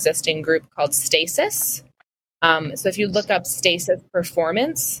with an existing group called Stasis. So if you look up Stasis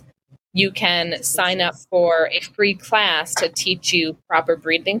Performance, you can sign up for a free class to teach you proper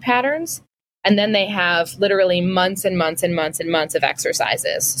breathing patterns. And then they have literally months and months and months and months of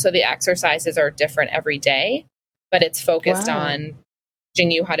exercises. So the exercises are different every day, but it's focused on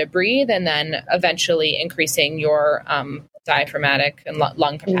teaching you how to breathe and then eventually increasing your diaphragmatic and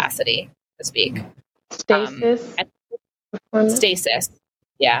lung capacity, to speak. Stasis? Stasis.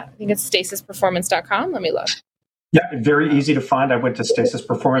 Yeah, I think it's stasisperformance.com. Let me look. Yeah, very easy to find. I went to Stasis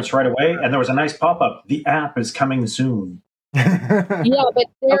Performance right away, and there was a nice pop-up. The app is coming soon. Yeah, but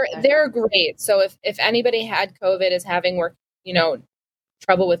they're great. So if anybody had COVID, is having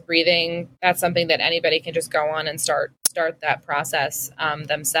trouble with breathing, that's something that anybody can just go on and start that process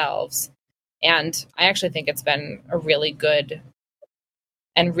themselves. And I actually think it's been a really good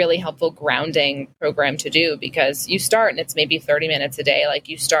and really helpful grounding program to do, because you start and it's maybe 30 minutes a day. Like,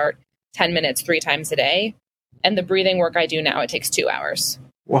 you start 10 minutes 3 times a day. And the breathing work I do now, it takes 2 hours.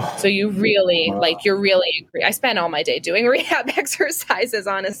 Wow. So you really, I spend all my day doing rehab exercises,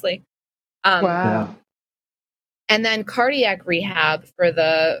 honestly. Wow. And then cardiac rehab for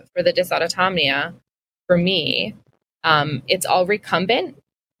the dysautonomia, for me, it's all recumbent,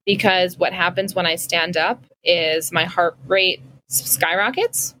 because what happens when I stand up is my heart rate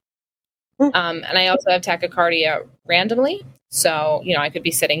skyrockets. And I also have tachycardia randomly. So, I could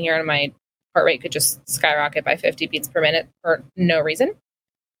be sitting here and my heart rate could just skyrocket by 50 beats per minute for no reason.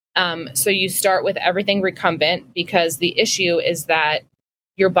 So you start with everything recumbent, because the issue is that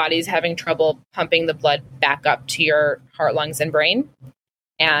your body's having trouble pumping the blood back up to your heart, lungs, and brain.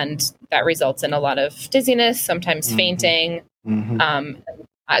 And that results in a lot of dizziness, sometimes fainting.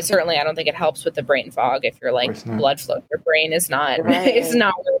 Certainly, I don't think it helps with the brain fog if you're like blood flow. Your brain is not, it's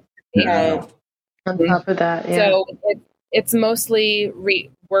not right. On top of that, yeah. So it's mostly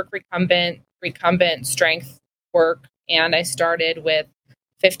recumbent strength work. And I started with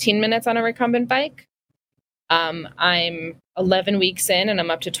 15 minutes on a recumbent bike. I'm 11 weeks in and I'm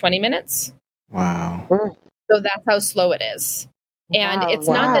up to 20 minutes. Wow. So that's how slow it is. And it's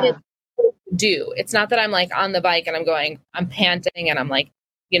not that it's do. It's not that I'm like on the bike and I'm panting and I'm like,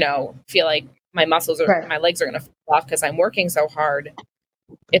 feel like my muscles or my legs are going to fall off because I'm working so hard.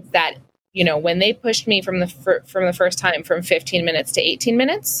 It's that, when they pushed me from the first time from 15 minutes to 18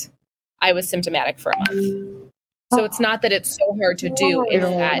 minutes, I was symptomatic for a month. So it's not that it's so hard to do. It's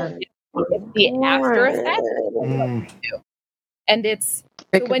that it's the after effect. And it's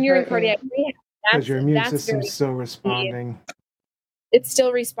so when you're in cardiac rehab, because your immune system's still responding. It's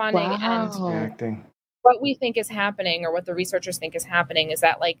still responding and reacting. What we think is happening, or what the researchers think is happening, is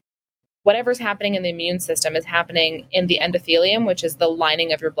that like whatever's happening in the immune system is happening in the endothelium, which is the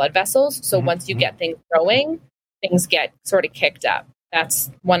lining of your blood vessels. So once you get things going, things get sort of kicked up. That's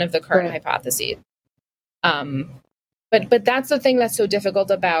one of the current hypotheses. But that's the thing that's so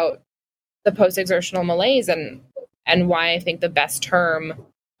difficult about the post-exertional malaise, and why I think the best term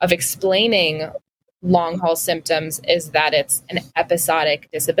of explaining long haul symptoms is that it's an episodic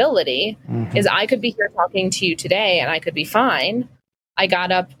disability. Is I could be here talking to you today and I could be fine. I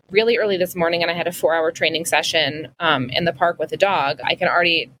got up really early this morning and I had a 4-hour training session in the park with a dog. I can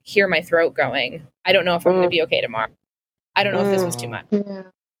already hear my throat going. I don't know if I'm going to be okay tomorrow. I don't know if this was too much.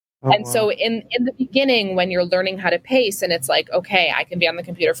 And so in the beginning, when you're learning how to pace and it's like, okay, I can be on the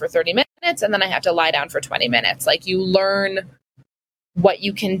computer for 30 minutes and then I have to lie down for 20 minutes. Like you learn what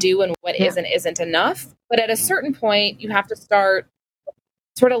you can do and what is and isn't enough. But at a certain point, you have to start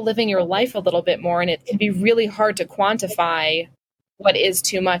sort of living your life a little bit more. And it can be really hard to quantify what is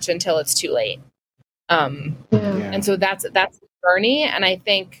too much until it's too late. And so that's the journey. And I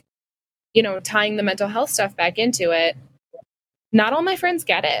think, tying the mental health stuff back into it, not all my friends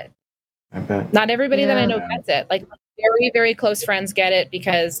get it. I bet. Not everybody that I know gets it. Like very, very close friends get it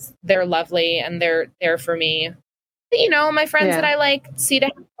because they're lovely and they're there for me. But, my friends that I like see to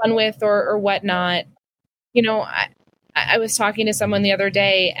have fun with or whatnot, I was talking to someone the other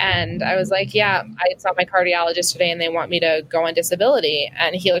day and I was like, yeah, I saw my cardiologist today and they want me to go on disability.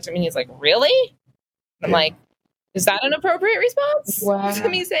 And he looked at me and he's like, really? I'm like, is that an appropriate response to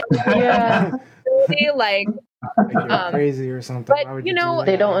me saying, like you're crazy or something? But,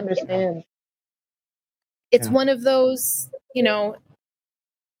 they don't understand. It's one of those, I don't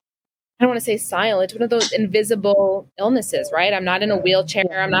want to say silent, one of those invisible illnesses, right? I'm not in a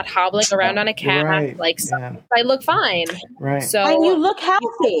wheelchair. I'm not hobbling around on a cast. Right. Like, I look fine. Right. So, and you look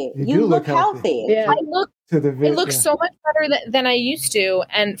healthy. You look healthy. Yeah. I look so much better than I used to.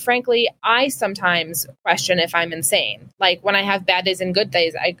 And frankly, I sometimes question if I'm insane. Like when I have bad days and good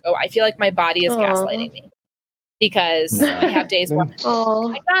days, I feel like my body is gaslighting me because I have days where I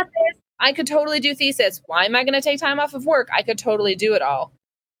got this. I could totally do thesis. Why am I going to take time off of work? I could totally do it all.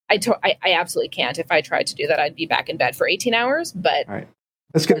 I absolutely can't. If I tried to do that, I'd be back in bed for 18 hours. But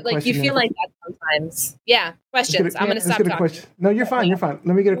let's get a like you feel like that sometimes. Yeah, questions. I'm going to stop talking. No, you're fine. You're fine.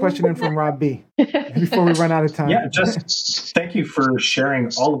 Let me get a question in from Rob B. before we run out of time. Yeah, just thank you for sharing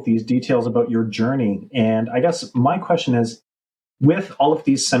all of these details about your journey. And I guess my question is, with all of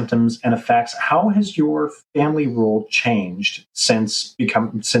these symptoms and effects, how has your family role changed since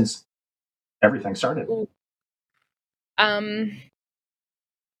everything started?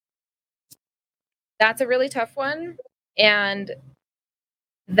 That's a really tough one. And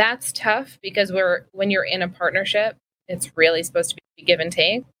that's tough because when you're in a partnership, it's really supposed to be give and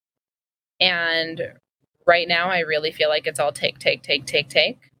take. And right now, I really feel like it's all take.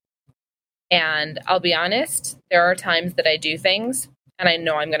 And I'll be honest, there are times that I do things and I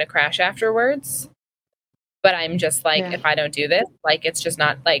know I'm going to crash afterwards. But I'm just like, if I don't do this, like, it's just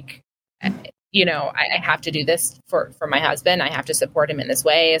not like, I have to do this for my husband. I have to support him in this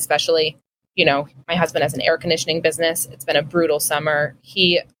way, especially, my husband has an air conditioning business. It's been a brutal summer.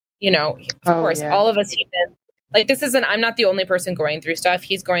 He, of course, all of us, I'm not the only person going through stuff.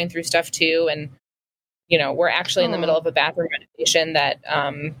 He's going through stuff too. And, we're actually in the middle of a bathroom renovation that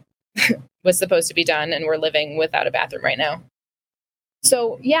was supposed to be done. And we're living without a bathroom right now.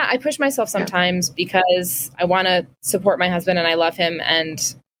 So, I push myself sometimes because I want to support my husband and I love him.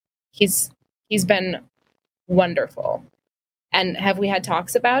 And he's been wonderful. And have we had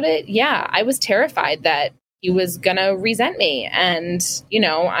talks about it? Yeah, I was terrified that he was going to resent me. And,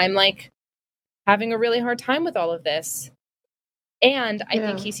 I'm like having a really hard time with all of this. And I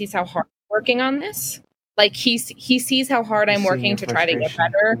think he sees how hard I'm working on this. Like he sees how hard I'm working to try to get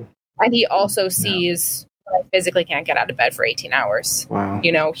better. And he also sees that I physically can't get out of bed for 18 hours. Wow.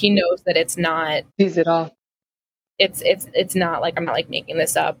 He knows that it's not. Sees it all. It's not like I'm not like making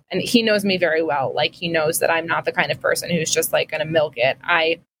this up. And he knows me very well. Like he knows that I'm not the kind of person who's just like going to milk it.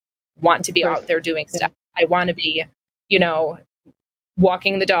 I want to be out there doing stuff. I want to be,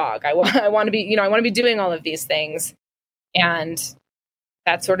 walking the dog. I want to be, I want to be doing all of these things. And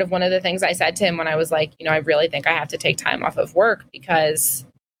that's sort of one of the things I said to him when I was like, I really think I have to take time off of work because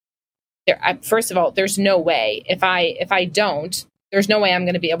first of all, there's no way if I don't, there's no way I'm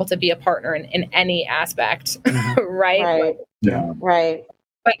going to be able to be a partner in any aspect. Right. Yeah. Right.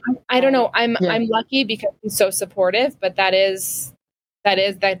 But I don't know. I'm lucky because he's so supportive, but that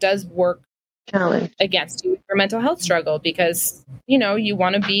does work against you with your mental health struggle because, you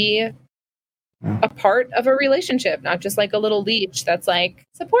want to be a part of a relationship, not just like a little leech that's like,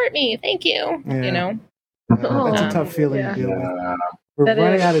 support me. Thank you. That's a tough feeling to deal with. We're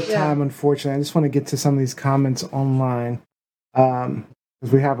running out of time, unfortunately. I just want to get to some of these comments online.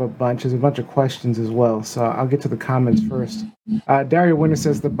 Because we have there's a bunch of questions as well. So I'll get to the comments first. Daria Winter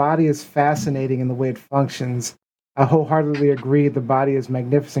says, the body is fascinating in the way it functions. I wholeheartedly agree. The body is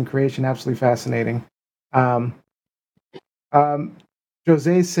magnificent creation, absolutely fascinating. Jose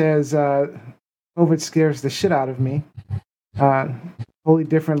says, COVID scares the shit out of me. Totally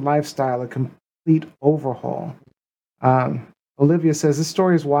different lifestyle, a complete overhaul. Olivia says, this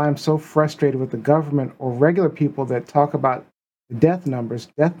story is why I'm so frustrated with the government or regular people that talk about the death numbers.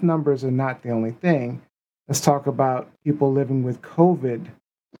 Death numbers are not the only thing. Let's talk about people living with COVID.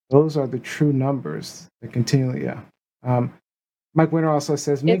 Those are the true numbers that continually, Mike Winter also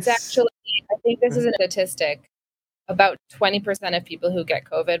says, it's actually, I think this is a statistic. About 20% of people who get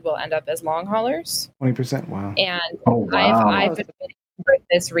COVID will end up as long haulers. 20%, wow. And wow. I've been waiting for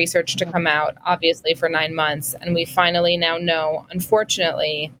this research to come out, obviously, for 9 months. And we finally now know,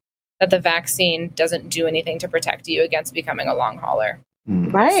 unfortunately, that the vaccine doesn't do anything to protect you against becoming a long hauler.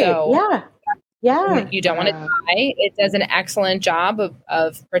 Right. So, yeah. You don't want to die. It does an excellent job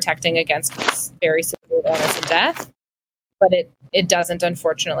of protecting against very severe illness and death. But it doesn't,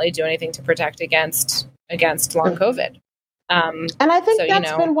 unfortunately, do anything to protect against long COVID. And I think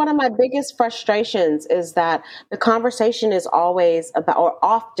that's been one of my biggest frustrations, is that the conversation is always about, or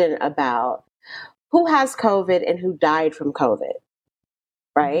often about, who has COVID and who died from COVID,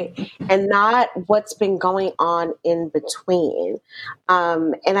 right? And not what's been going on in between.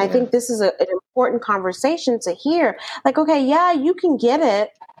 And I think this is an important conversation to hear. Like, okay, yeah, you can get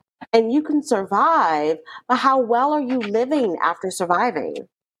it and you can survive, but how well are you living after surviving?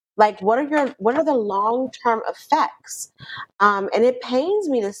 Like, what are the long-term effects? And it pains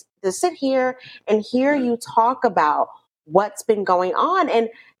me to sit here and hear you talk about what's been going on. And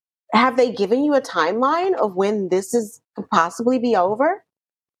have they given you a timeline of when could possibly be over?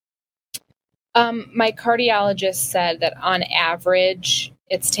 My cardiologist said that on average,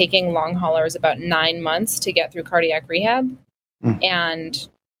 it's taking long haulers about 9 months to get through cardiac rehab. And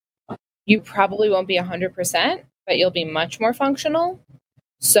you probably won't be 100%, but you'll be much more functional.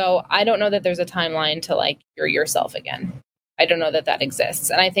 So I don't know that there's a timeline to like you're yourself again. I don't know that exists.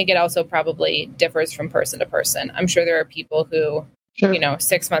 And I think it also probably differs from person to person. I'm sure there are people who,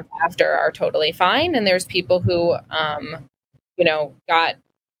 6 months after are totally fine. And there's people who, got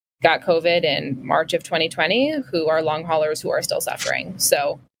COVID in March of 2020 who are long haulers who are still suffering.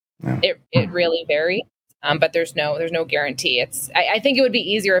 So it really varies. But there's no guarantee. I think it would be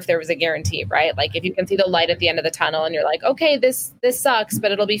easier if there was a guarantee, right? Like if you can see the light at the end of the tunnel and you're like, okay, this sucks,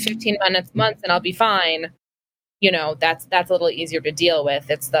 but it'll be 15 months and I'll be fine. That's a little easier to deal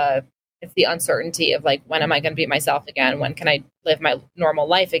with. It's the uncertainty of like, when am I going to be myself again? When can I live my normal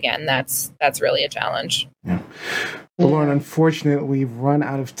life again? That's really a challenge. Yeah. Well, Lauren, unfortunately, we've run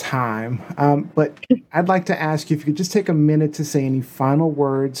out of time. But I'd like to ask you if you could just take a minute to say any final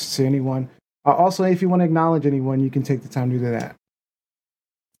words to anyone. Also, if you want to acknowledge anyone, you can take the time to do that.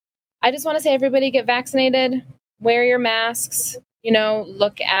 I just want to say, everybody get vaccinated, wear your masks,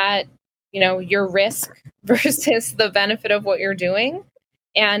 look at, your risk versus the benefit of what you're doing.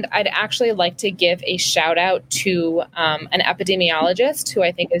 And I'd actually like to give a shout out to an epidemiologist who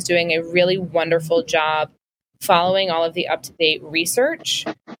I think is doing a really wonderful job following all of the up-to-date research.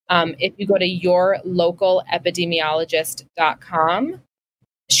 If you go to yourlocalepidemiologist.com,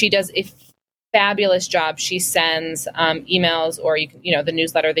 she does a fabulous job. She sends emails, or the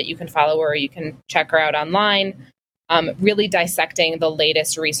newsletter that you can follow, or you can check her out online, really dissecting the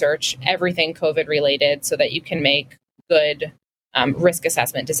latest research, everything COVID related, so that you can make good risk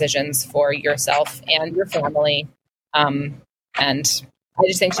assessment decisions for yourself and your family. And I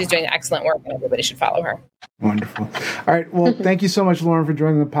just think she's doing excellent work, and everybody should follow her. Wonderful. All right. Well, thank you so much, Lauren, for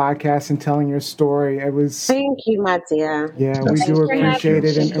joining the podcast and telling your story. Thank you, my dear. Yeah, we do appreciate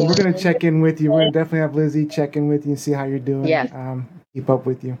it. And we're going to check in with you. We're going to definitely have Lizzie check in with you and see how you're doing. Yeah. Keep up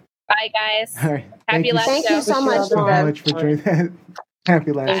with you. Bye, guys. All right. Happy last Thank you so much, Lauren. For joining that.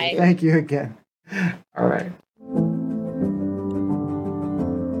 Happy last. Bye. Thank you again. All right.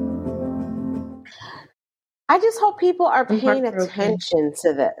 I just hope people are paying attention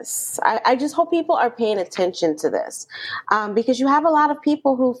to this. I just hope people are paying attention to this, because you have a lot of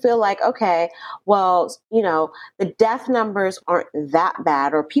people who feel like, okay, well, the death numbers aren't that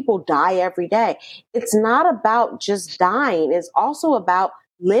bad, or people die every day. It's not about just dying. It's also about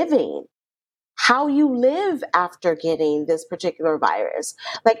living, how you live after getting this particular virus.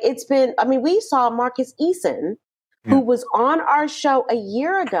 Like we saw Marcus Eason, who was on our show a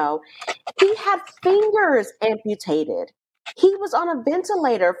year ago. He had fingers amputated. He was on a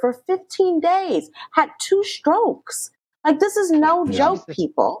ventilator for 15 days, had 2 strokes. Like, this is no joke,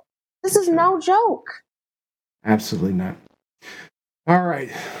 people. This is no joke. Absolutely not. All right.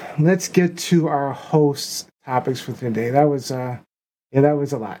 Let's get to our hosts' topics for today. That was a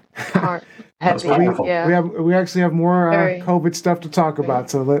lot. That was wonderful. We actually have more COVID stuff to talk about,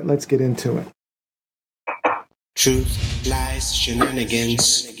 so let's get into it. Truth, lies,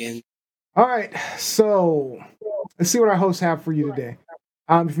 shenanigans. All right, so let's see what our hosts have for you today.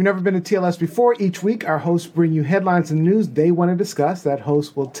 If you've never been to TLS before, each week our hosts bring you headlines and news they want to discuss. That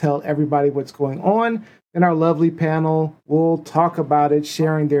host will tell everybody what's going on. Then our lovely panel will talk about it,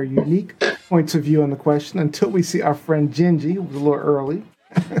 sharing their unique points of view on the question, until we see our friend Gingy, who was a little early,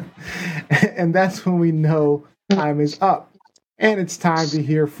 And that's when we know time is up. And it's time to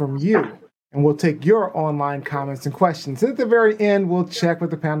hear from you. And we'll take your online comments and questions. And at the very end, we'll check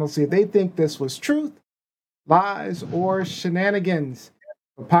with the panel, see if they think this was truth, lies, or shenanigans.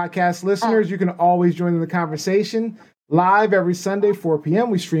 For podcast listeners, you can always join in the conversation live every Sunday, 4 p.m.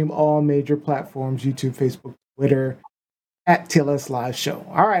 We stream all major platforms, YouTube, Facebook, Twitter, at TLS Live Show.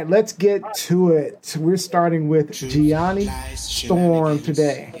 All right, let's get to it. We're starting with Gianni Storm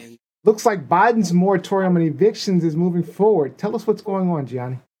today. Looks like Biden's moratorium on evictions is moving forward. Tell us what's going on,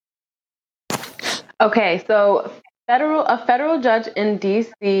 Gianni. Okay, so a federal judge in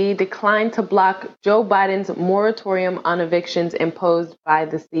D.C. declined to block Joe Biden's moratorium on evictions imposed by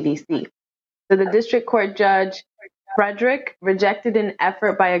the CDC. So the district court judge, Frederick, rejected an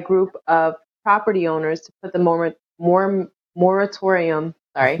effort by a group of property owners to put the moratorium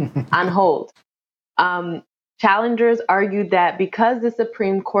on hold. Challengers argued that because the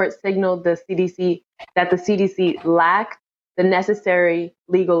Supreme Court signaled the CDC lacked the necessary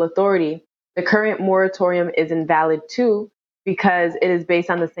legal authority, the current moratorium is invalid too because it is based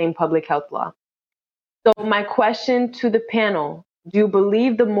on the same public health law. So my question to the panel, do you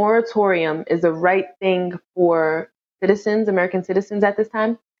believe the moratorium is the right thing for citizens, American citizens at this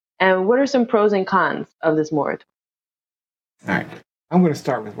time? And what are some pros and cons of this moratorium? All right. I'm going to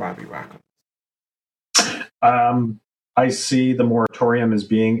start with Robbie Rocco. I see the moratorium as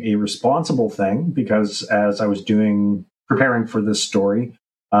being a responsible thing because as I was preparing for this story,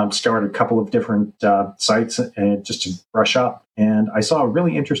 started a couple of different sites and just to brush up. And I saw a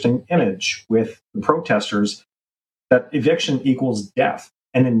really interesting image with the protesters that eviction equals death.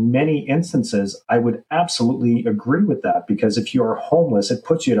 And in many instances, I would absolutely agree with that because if you are homeless, it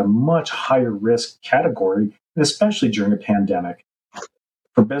puts you at a much higher risk category, and especially during a pandemic.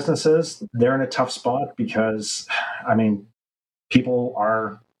 For businesses, they're in a tough spot because, people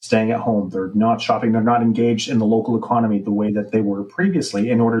are staying at home. They're not shopping. They're not engaged in the local economy the way that they were previously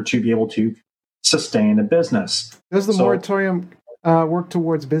in order to be able to sustain a business. Does the moratorium work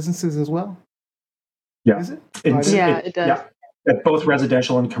towards businesses as well? Yeah. Is it? It does. Yeah. Both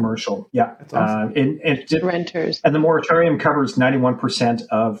residential and commercial. Yeah. That's awesome. Renters. And the moratorium covers 91%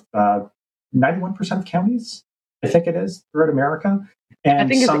 of counties, I think it is, throughout America. And I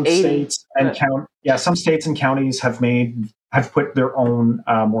think some it's 80. states and some states and counties have put their own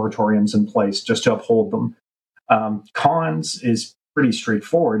moratoriums in place just to uphold them. Cons is pretty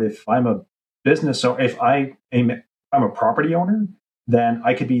straightforward. If I'm a business, or if I'm a property owner, then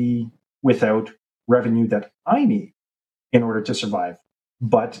I could be without revenue that I need in order to survive.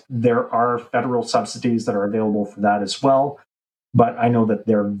 But there are federal subsidies that are available for that as well. But I know that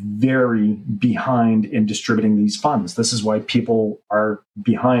they're very behind in distributing these funds. This is why people are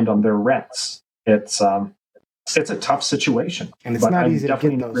behind on their rents. It's a tough situation, and it's not easy to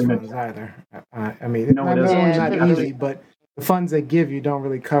get those funds either. It's not easy, but the funds they give you don't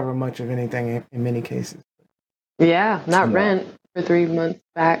really cover much of anything in many cases. Yeah, rent for 3 months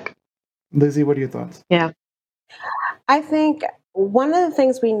back. Lizzie, what are your thoughts? Yeah, I think one of the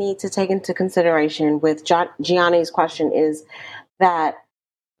things we need to take into consideration with Gianni's question is that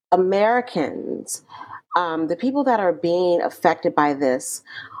Americans, the people that are being affected by this,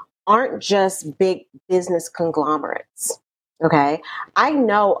 aren't just big business conglomerates. Okay. I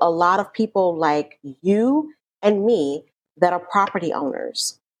know a lot of people like you and me that are property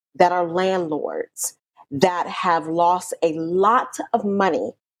owners, that are landlords, that have lost a lot of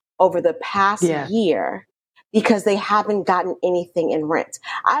money over the past year because they haven't gotten anything in rent.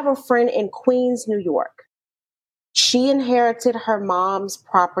 I have a friend in Queens, New York. She inherited her mom's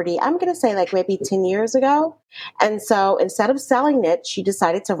property, I'm going to say like maybe 10 years ago. And so instead of selling it, she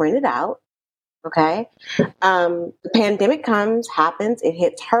decided to rent it out. Okay. The pandemic happens. It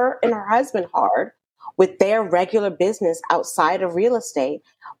hits her and her husband hard with their regular business outside of real estate.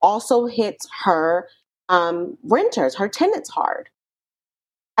 Also hits her renters, her tenants hard.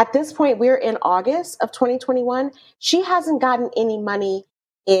 At this point, we're in August of 2021. She hasn't gotten any money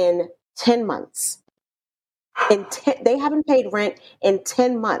in 10 months. They haven't paid rent in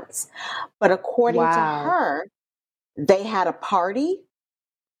 10 months. But according to her, they had a party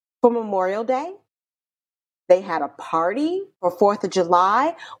for Memorial Day. They had a party for 4th of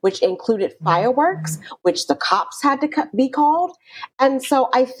July, which included fireworks, which the cops had to be called. And so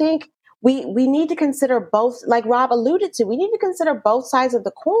I think we need to consider both, like Rob alluded to, we need to consider both sides of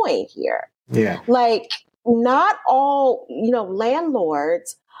the coin here. Yeah. Like not all,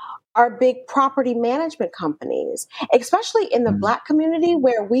 landlords are big property management companies, especially in the Black community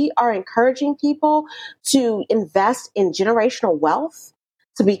where we are encouraging people to invest in generational wealth,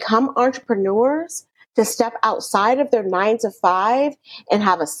 to become entrepreneurs. to step outside of their 9 to 5 and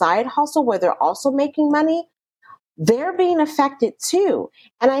have a side hustle where they're also making money, they're being affected too.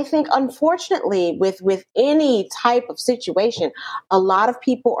 And I think, unfortunately, with any type of situation, a lot of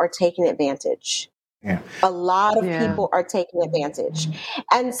people are taking advantage. Yeah. A lot of people are taking advantage.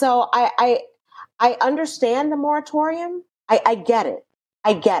 And so I understand the moratorium. I get it.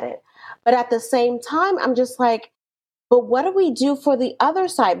 I get it. But at the same time, I'm just like, but what do we do for the other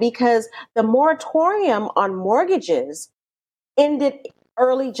side? Because the moratorium on mortgages ended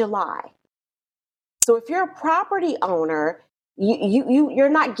early July. So if you're a property owner, you're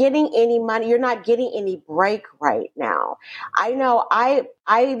not getting any money. You're not getting any break right now. I know I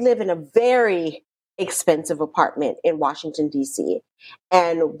live in a very expensive apartment in Washington, D.C.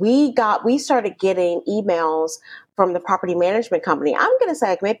 And we started getting emails from the property management company. I'm going to say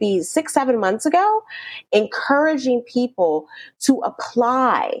like maybe 6-7 months ago, encouraging people to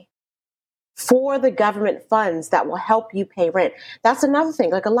apply for the government funds that will help you pay rent. That's another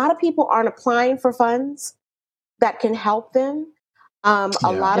thing. Like a lot of people aren't applying for funds that can help them. A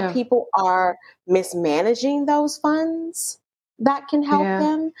lot of people are mismanaging those funds that can help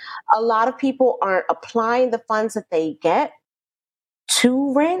them. A lot of people aren't applying the funds that they get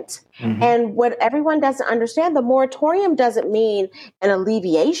to rent. Mm-hmm. And what everyone doesn't understand, the moratorium doesn't mean an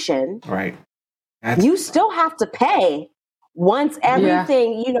alleviation. Right. You still have to pay once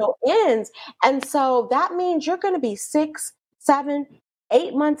everything, ends. And so that means you're going to be 6, 7,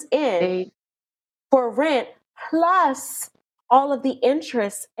 8 months in for rent, plus all of the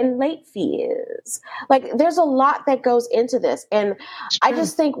interest and late fees. Like there's a lot that goes into this. And I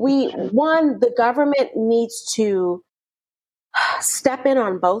just think the government needs to step in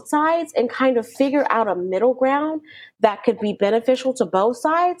on both sides and kind of figure out a middle ground that could be beneficial to both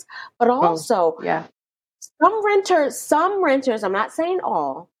sides, but also some renters, I'm not saying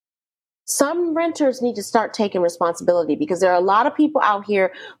all, some renters need to start taking responsibility, because there are a lot of people out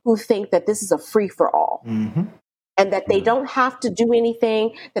here who think that this is a free for all. Mm-hmm. And that they don't have to do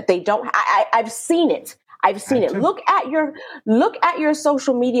anything, that they don't. I've seen it. Look at your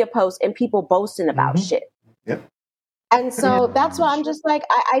social media posts and people boasting about shit. Yep. And so that's why I'm just like,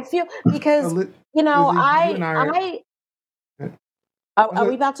 I feel, because, are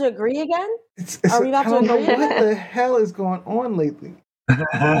we about to agree again? Are we about to agree again? What the hell is going on lately? We're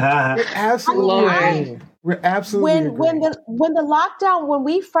absolutely agreeing. When the lockdown, when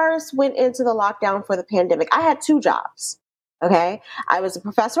we first went into the lockdown for the pandemic, I had 2 jobs. Okay. I was a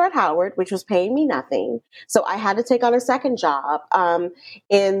professor at Howard, which was paying me nothing. So I had to take on a second job,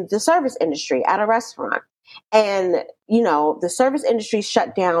 in the service industry at a restaurant. And, the service industry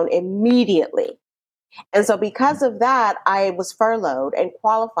shut down immediately. And so because of that, I was furloughed and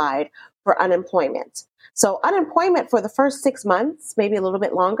qualified for unemployment. So unemployment for the first 6 months, maybe a little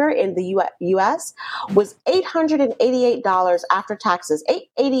bit longer in the U.S., was $888 after taxes,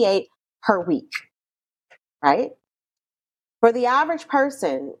 $888 per week, right? For the average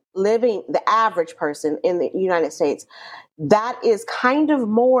person in the United States, that is kind of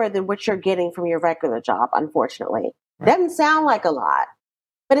more than what you're getting from your regular job, unfortunately. Right. Doesn't sound like a lot,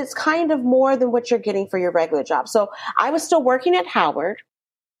 but it's kind of more than what you're getting for your regular job. So I was still working at Howard,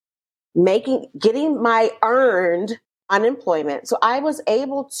 getting my earned unemployment. So I was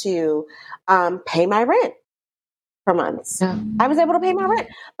able to pay my rent for months. Yeah. I was able to pay my rent.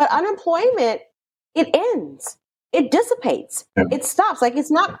 But unemployment, it ends. It dissipates. Yeah. It stops. Like, it's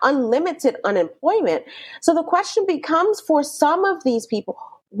not unlimited unemployment. So the question becomes, for some of these people,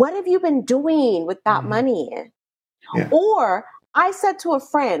 what have you been doing with that money? Yeah. Or I said to a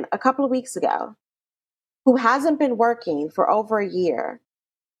friend a couple of weeks ago who hasn't been working for over a year,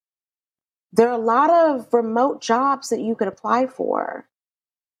 there are a lot of remote jobs that you could apply for.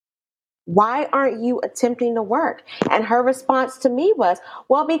 Why aren't you attempting to work? And her response to me was,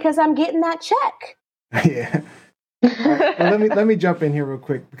 well, because I'm getting that check. Yeah. Right. Well, let me jump in here real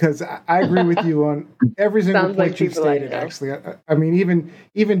quick, because I agree with you on every single point you've stated. Actually, I mean,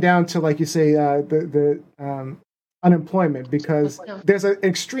 even down to, like you say, the unemployment, because there's an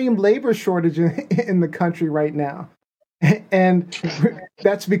extreme labor shortage in the country right now, and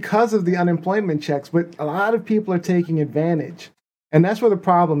that's because of the unemployment checks. But a lot of people are taking advantage, and that's where the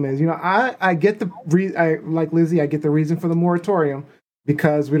problem is. I get like Lizzie, I get the reason for the moratorium,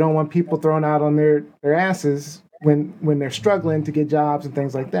 because we don't want people thrown out on their asses when they're struggling to get jobs and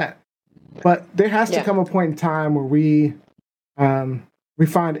things like that. But there has to come a point in time where we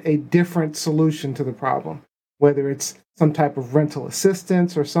find a different solution to the problem, whether it's some type of rental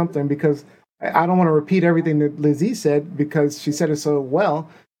assistance or something, because I don't want to repeat everything that Lizzie said, because she said it so well.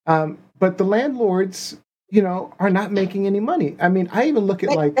 But the landlords are not making any money. I mean, I even look at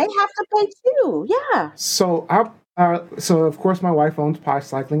they have to pay too. Yeah. So so of course my wife owns Posh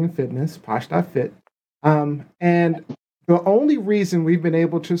Cycling and Fitness, Posh.fit. And the only reason we've been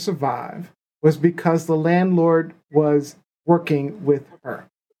able to survive was because the landlord was working with her,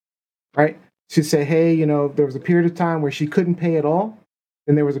 right? She said, hey, there was a period of time where she couldn't pay at all.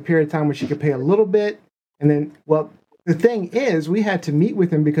 Then there was a period of time where she could pay a little bit. And then, well, the thing is, we had to meet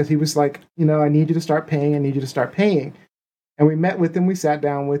with him because he was like, I need you to start paying. I need you to start paying. And we met with him. We sat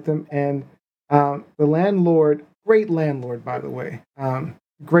down with him. And the landlord, great landlord, by the way,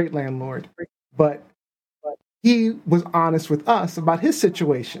 great landlord. But he was honest with us about his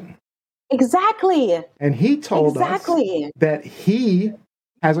situation. Exactly. And he told us that he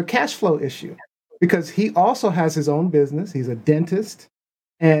has a cash flow issue because he also has his own business. He's a dentist.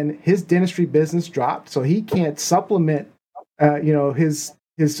 And his dentistry business dropped, so he can't supplement, his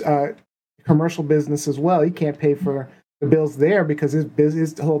commercial business as well. He can't pay for the bills there because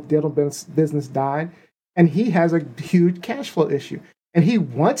his whole dental business died, and he has a huge cash flow issue. And he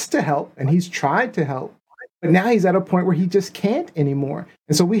wants to help, and he's tried to help, but now he's at a point where he just can't anymore.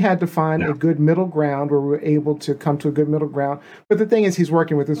 And so we had to find a good middle ground where we were able to come to a good middle ground. But the thing is, he's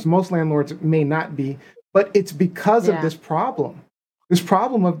working with us. Most landlords may not be, but it's because of this problem. This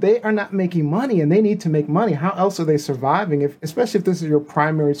problem of they are not making money and they need to make money. How else are they surviving, especially if this is your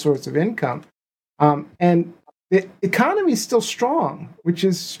primary source of income? And the economy is still strong, which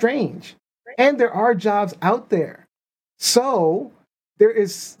is strange. And there are jobs out there. So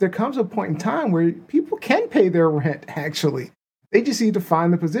there comes a point in time where people can pay their rent, actually. They just need to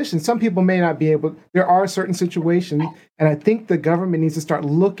find the position. Some people may not be able. There are certain situations, and I think the government needs to start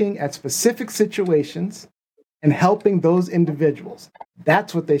looking at specific situations and helping those individuals.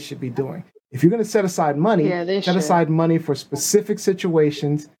 That's what they should be doing. If you're going to set aside money, set aside money for specific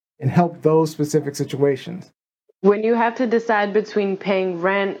situations and help those specific situations. When you have to decide between paying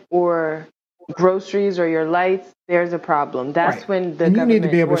rent or groceries or your lights, there's a problem. That's when the government, you need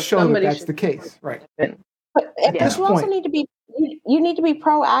to be able to show that that's the case, right? But you also need to be you need to be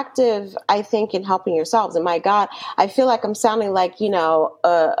proactive, I think, in helping yourselves. And my God, I feel like I'm sounding like,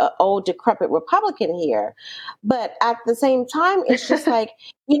 a old decrepit Republican here. But at the same time, it's just like,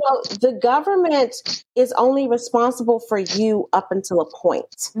 the government is only responsible for you up until a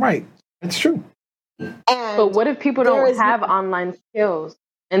point. Right. It's true. But what if people don't have online skills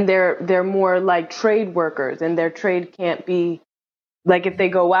and they're more like trade workers and their trade can't be like if they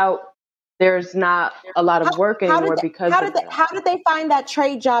go out, there's not a lot of work anymore how did they find that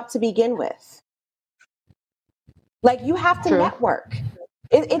trade job to begin with? Like you have to network.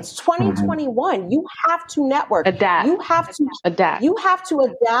 It's 2021. You have to network. Adapt. You have to adapt. You have to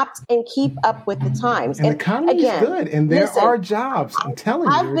adapt and keep up with the times. And the economy is good, and there are jobs. I'm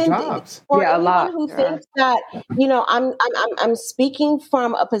telling you, there are jobs. For anyone who thinks that I'm speaking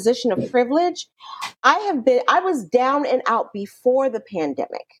from a position of privilege, I was down and out before the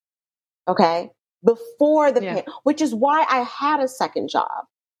pandemic. Okay, before the which is why I had a second job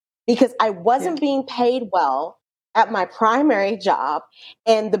because I wasn't being paid well at my primary job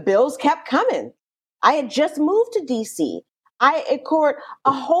and the bills kept coming. I had just moved to DC. I incurred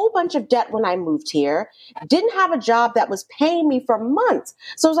a whole bunch of debt when I moved here, didn't have a job that was paying me for months.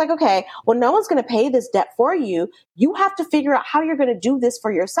 So I was like, okay, well, no one's going to pay this debt for you. You have to figure out how you're going to do this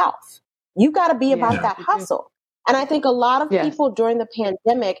for yourself. You got to be about that hustle. And I think a lot of people during the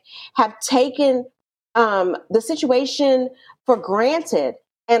pandemic have taken the situation for granted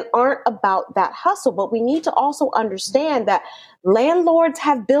and aren't about that hustle. But we need to also understand that landlords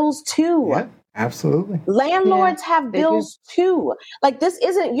have bills too. Yeah, absolutely. Landlords have bills too. Like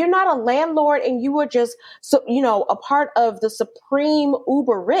you're not a landlord and you are just, a part of the supreme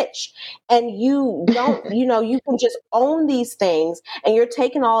uber rich and you don't, you can just own these things and you're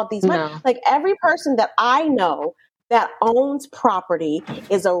taking all of these money. Like every person that I know that owns property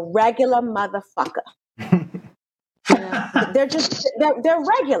is a regular motherfucker. They're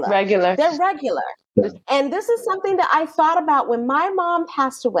regular. They're regular. And this is something that I thought about when my mom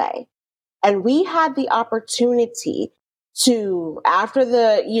passed away and we had the opportunity to, after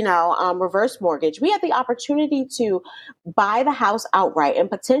the, reverse mortgage, we had the opportunity to buy the house outright and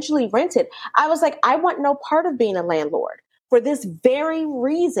potentially rent it. I was like, I want no part of being a landlord for this very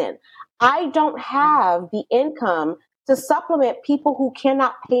reason. I don't have the income to supplement people who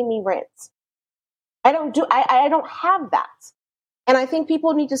cannot pay me rent. I don't have that. And I think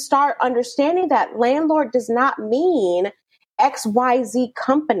people need to start understanding that landlord does not mean XYZ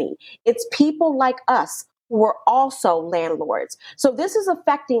company. It's people like us who are also landlords. So this is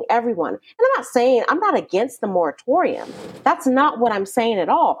affecting everyone. And I'm not against the moratorium. That's not what I'm saying at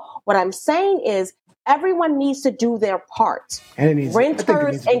all. What I'm saying is Everyone needs to do their part.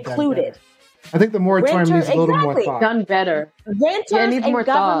 Renters included. I think the moratorium needs a little more thought. Done better. Renters and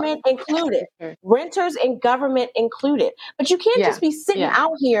government included. Renters and government included. But you can't just be sitting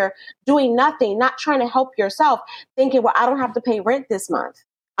out here doing nothing, not trying to help yourself, thinking, well, I don't have to pay rent this month.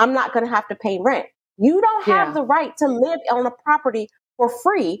 I'm not going to have to pay rent. You don't have the right to live on a property for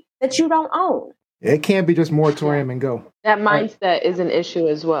free that you don't own. It can't be just moratorium and go. That mindset is an issue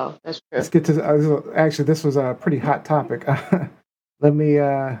as well. That's true. Let's get to actually, this was a pretty hot topic. Let me.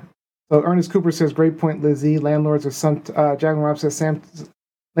 So Ernest Cooper says, "Great point, Lizzie. Landlords are Jack Rob says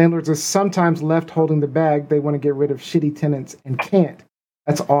landlords are sometimes left holding the bag. They want to get rid of shitty tenants and can't.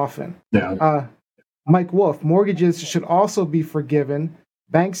 That's often." Yeah. Mike Wolf, mortgages should also be forgiven.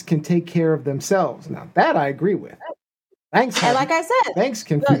 Banks can take care of themselves. Now that I agree with. Banks, and like I said, banks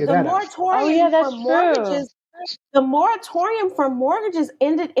can figure that out. The moratorium for mortgages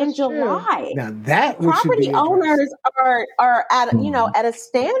ended in July. Now that property owners are at at a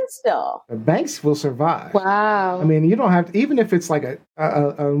standstill. The banks will survive. Wow. I mean, you don't have to, even if it's like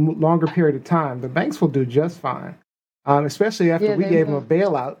a longer period of time, the banks will do just fine. Especially after we gave them a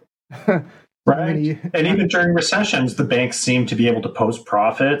bailout. Right. And even during recessions, the banks seem to be able to post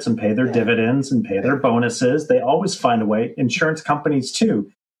profits and pay their dividends and pay their bonuses. They always find a way. Insurance companies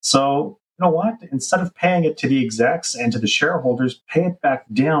too. So you know what? Instead of paying it to the execs and to the shareholders, pay it back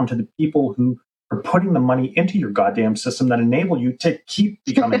down to the people who are putting the money into your goddamn system that enable you to keep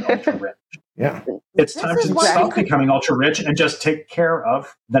becoming ultra rich. Yeah. It's time to stop becoming ultra rich and just take care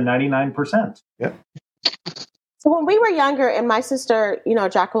of the 99%. Yeah. So when we were younger, and my sister,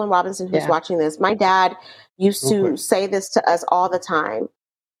 Jacqueline Robinson, who's watching this, my dad used to say this to us all the time.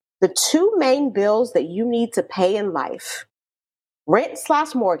 The two main bills that you need to pay in life,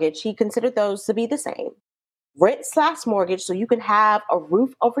 rent/mortgage, he considered those to be the same. Rent/mortgage, so you can have a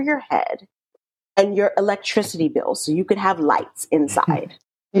roof over your head, and your electricity bill, so you could have lights inside.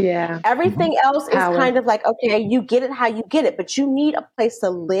 Yeah. Everything else is kind of like, okay, you get it how you get it, but you need a place to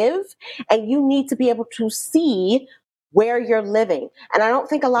live and you need to be able to see where you're living. And I don't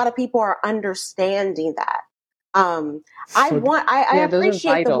think a lot of people are understanding that. I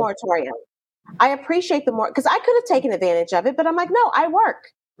appreciate the moratorium. I appreciate the because I could have taken advantage of it, but I'm like, no, I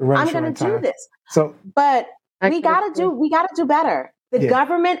work. I'm going to do this. But we got to do better. The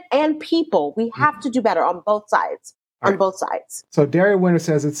government and people, we have to do better on both sides. Both sides. So Daria Winter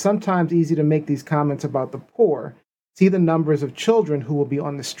says it's sometimes easy to make these comments about the poor. See the numbers of children who will be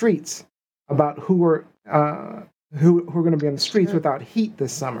on the streets, about who are going to be on the streets without heat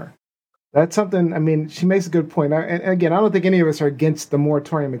this summer. That's something. I mean, she makes a good point. And again, I don't think any of us are against the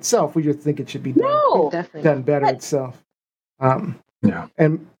moratorium itself. We just think it should be done better itself.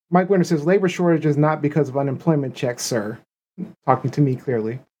 And Mike Winter says labor shortage is not because of unemployment checks, sir. Talking to me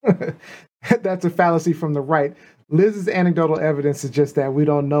clearly. That's a fallacy from the right. Liz's anecdotal evidence is just that we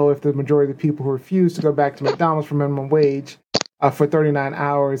don't know if the majority of the people who refuse to go back to McDonald's for minimum wage for 39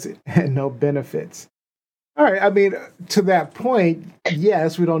 hours and no benefits. All right. I mean, to that point,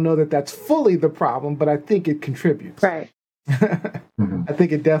 yes, we don't know that that's fully the problem, but I think it contributes. Right. I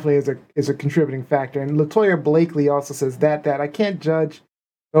think it definitely is a contributing factor. And LaToya Blakely also says that I can't judge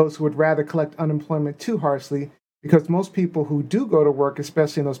those who would rather collect unemployment too harshly because most people who do go to work,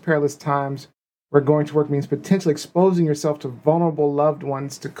 especially in those perilous times, where going to work means potentially exposing yourself to vulnerable loved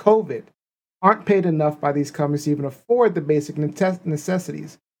ones to COVID, aren't paid enough by these companies to even afford the basic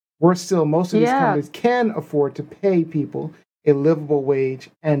necessities. Worse still, most of these companies can afford to pay people a livable wage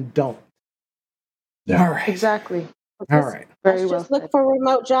and don't. Yeah. All right. Exactly. All right. Let's look for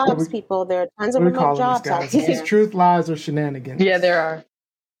remote jobs, people. There are tons of remote jobs out here. Is truth, lies, or shenanigans? Yeah, there are.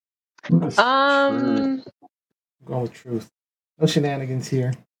 I'm going with truth. No shenanigans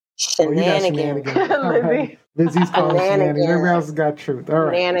here. Shenanigans. Right. Lizzie's calling shenanigans. Everybody else has got truth. All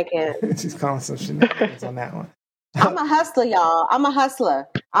right. Shenanigans. She's calling some shenanigans on that one. I'm a hustler, y'all. I'm a hustler.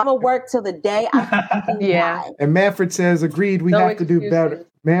 I'm going to work till the day I die. And Manfred says, agreed, we have to do better.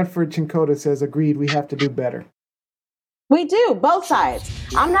 Manfred Chinkota says, agreed, we have to do better. We do, both sides.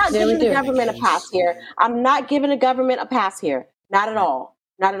 I'm not giving the government a pass here. I'm not giving the government a pass here. Not at all.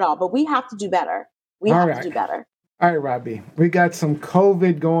 Not at all. But we have to do better. We have to do better. All right, Robbie, we got some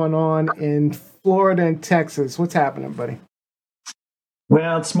COVID going on in Florida and Texas. What's happening, buddy?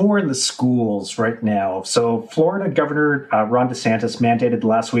 Well, it's more in the schools right now. So Florida Governor Ron DeSantis mandated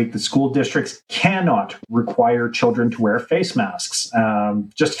last week that school districts cannot require children to wear face masks.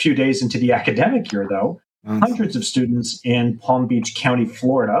 Just a few days into the academic year, though, hundreds of students in Palm Beach County,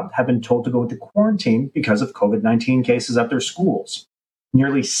 Florida, have been told to go into quarantine because of COVID-19 cases at their schools.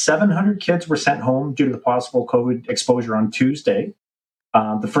 Nearly 700 kids were sent home due to the possible COVID exposure on Tuesday.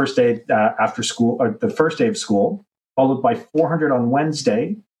 the first day after school, or the first day of school, followed by 400 on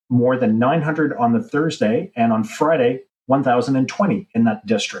Wednesday, more than 900 on the Thursday, and on Friday, 1,020 in that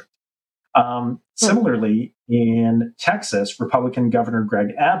district. Similarly, in Texas, Republican Governor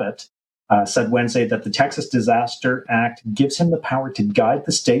Greg Abbott said Wednesday that the Texas Disaster Act gives him the power to guide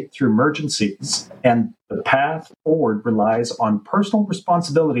the state through emergencies, and the path forward relies on personal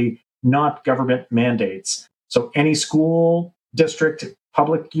responsibility, not government mandates. So any school, district,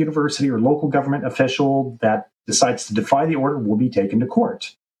 public university, or local government official that decides to defy the order will be taken to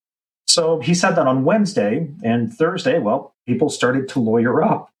court. So he said that on Wednesday, and Thursday, well, people started to lawyer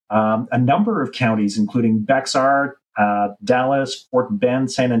up. A number of counties, including Bexar, Dallas, Fort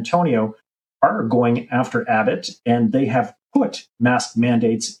Bend, San Antonio, are going after Abbott, and they have put mask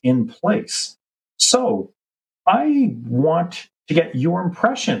mandates in place. So I want to get your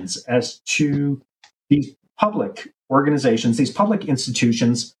impressions as to these public organizations, these public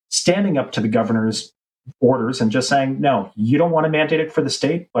institutions standing up to the governor's orders and just saying, no, you don't want to mandate it for the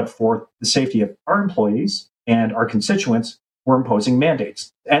state, but for the safety of our employees and our constituents, we're imposing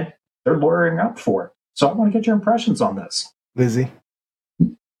mandates. And they're lawyering up for it. So I want to get your impressions on this. Lizzie?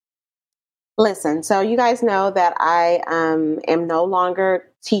 Listen, so you guys know that I am no longer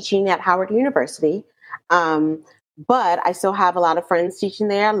teaching at Howard University, but I still have a lot of friends teaching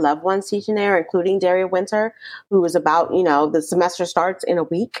there, loved ones teaching there, including Daria Winter, who is about, the semester starts in a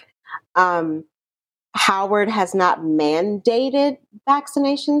week. Howard has not mandated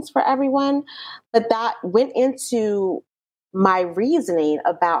vaccinations for everyone, but that went into my reasoning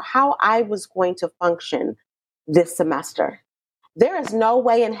about how I was going to function this semester. There is no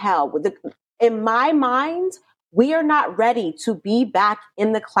way in hell. In my mind, we are not ready to be back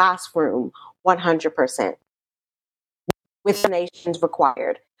in the classroom 100% with vaccinations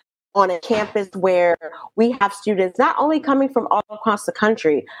required on a campus where we have students not only coming from all across the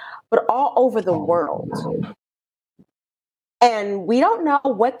country, but all over the world. And we don't know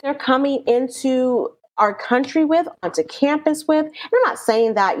what they're coming into our country with, onto campus with. And I'm not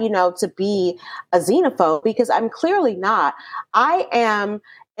saying that, to be a xenophobe, because I'm clearly not. I am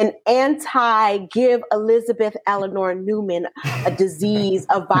an anti-give Elizabeth Eleanor Newman a disease,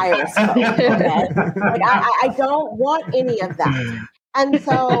 a virus. Okay? Like I don't want any of that. And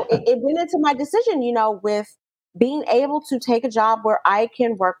so it went into my decision, with being able to take a job where I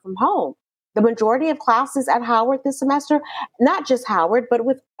can work from home. The majority of classes at Howard this semester, not just Howard, but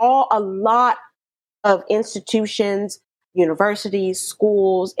with a lot of institutions, universities,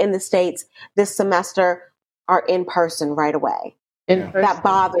 schools in the States this semester are in person right away. That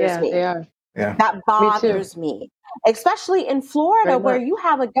bothers me. They are. Yeah. That bothers me. Especially in Florida, where you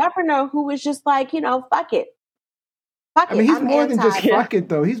have a governor who is just like, fuck it. I mean, he's more than just fuck it,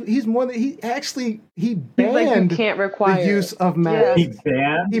 though. He's more than he banned you can't require the use of masks. He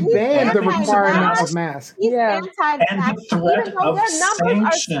banned the requirement of masks. He's anti-vax, and the threat even though of their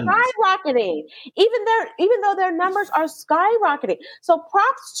numbers sanctions. are skyrocketing. Even though their numbers are skyrocketing. So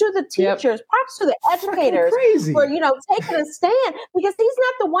props to the teachers, props to the educators for taking a stand, because he's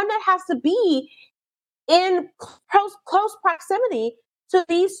not the one that has to be in close proximity to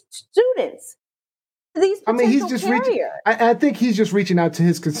these students. He's just reaching. I think he's just reaching out to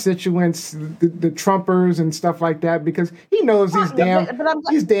his constituents, the Trumpers and stuff like that, because he knows these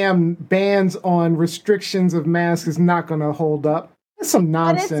damn bans on restrictions of masks is not going to hold up. It's some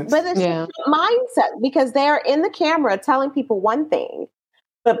nonsense. But it's mindset, because they're in the camera telling people one thing,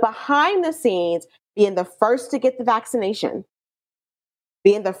 but behind the scenes, being the first to get the vaccination,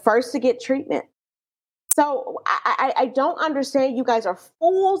 being the first to get treatment. So I don't understand. You guys are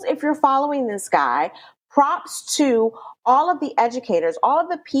fools if you're following this guy. Props to all of the educators, all of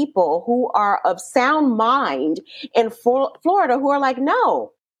the people who are of sound mind in Florida who are like,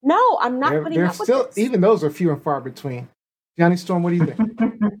 no, I'm not putting up with this. Even those are few and far between. Johnny Storm, what do you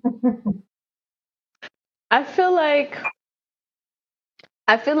think? I feel like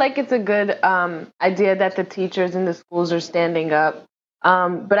it's a good idea that the teachers in the schools are standing up.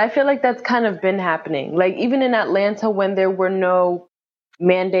 But I feel like that's kind of been happening. Like even in Atlanta, when there were no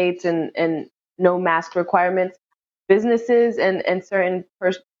mandates and no mask requirements, businesses and certain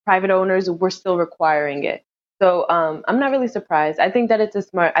private owners were still requiring it. So I'm not really surprised. I think it's a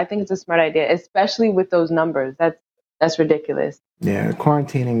smart idea, especially with those numbers. That's ridiculous. Yeah,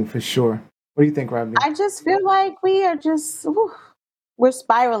 quarantining for sure. What do you think, Robbie? I just feel like we are we're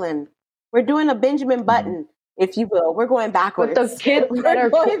spiraling. We're doing a Benjamin Button. If you will, we're going backwards. With those kids that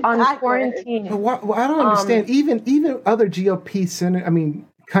are on quarantine. Well, I don't understand. Even other GOP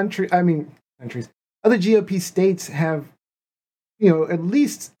countries, other GOP states have, at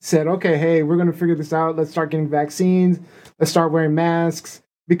least said, okay, hey, we're going to figure this out. Let's start getting vaccines. Let's start wearing masks,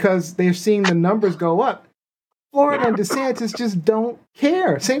 because they're seeing the numbers go up. Florida and DeSantis just don't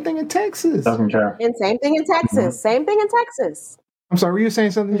care. Same thing in Texas. Doesn't care. And same thing in Texas. Mm-hmm. Same thing in Texas. I'm sorry, were you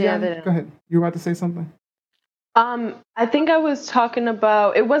saying something, Jen? Yeah, Go ahead. You were about to say something? I think I was talking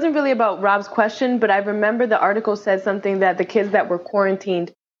about, it wasn't really about Rob's question, but I remember the article said something that the kids that were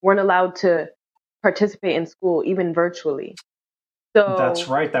quarantined weren't allowed to participate in school, even virtually. So that's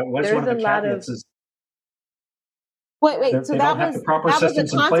right. That was one of the caveats. Wait. So they don't have the proper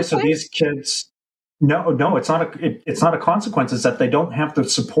systems in place. So these kids, no, it's not a consequence. It's that they don't have the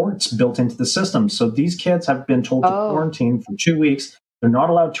supports built into the system. So these kids have been told to quarantine for 2 weeks. They're not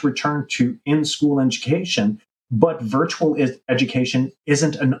allowed to return to in-school education, but virtual education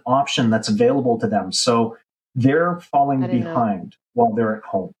isn't an option that's available to them. So they're falling behind while they're at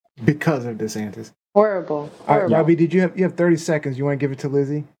home because of DeSantis. Horrible. All right, Robbie, did you have 30 seconds? You want to give it to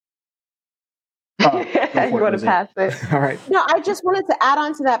Lizzie? You want to pass it. All right. No, I just wanted to add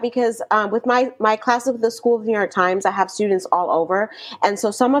on to that because with my class of the School of New York Times, I have students all over. And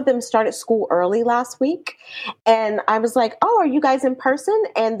so some of them started school early last week. And I was like, oh, are you guys in person?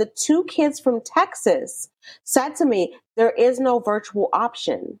 And the 2 kids from Texas said to me, there is no virtual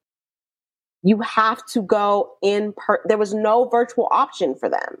option. You have to go in there was no virtual option for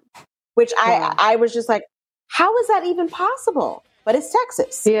them, which I was just like, how is that even possible? But it's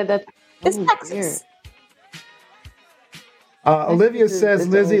Texas. Yeah, it's Texas. Olivia says,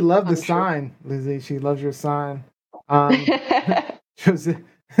 Lizzie, love the sign. Lizzie, she loves your sign. Jose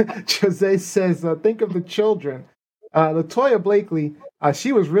says, think of the children. LaToya Blakely,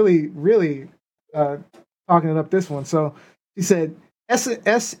 she was really, really talking it up this one. So she said,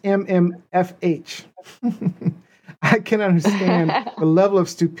 SMMFH. I can understand the level of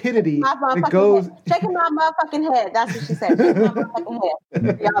stupidity that goes. Shaking my motherfucking head. That's what she said. Shaking my motherfucking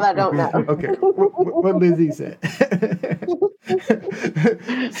head. Y'all that don't know. Okay. What Lizzie said.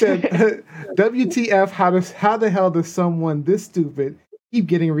 Said, WTF, how the hell does someone this stupid keep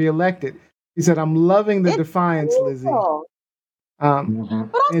getting reelected? He said, I'm loving the defiance, Lizzie.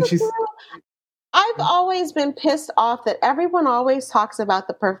 And she's. I've always been pissed off that everyone always talks about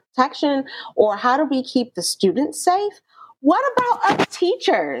the protection or how do we keep the students safe. What about us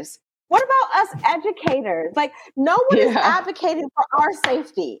teachers? What about us educators? Like, no one is advocating for our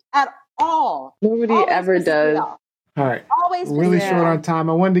safety at all. Nobody ever does. All right. Always really short on time.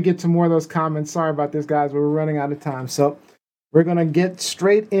 I wanted to get to more of those comments. Sorry about this, guys, but we're running out of time. So we're going to get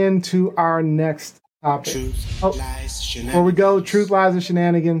straight into our next topic. Before we go, truth, lies, and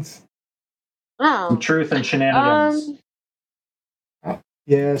shenanigans. Oh. Truth and shenanigans.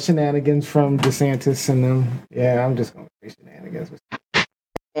 Shenanigans from DeSantis and them. Yeah, I'm just going to say shenanigans.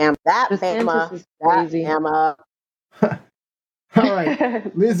 Damn, that Bama. That Bama. All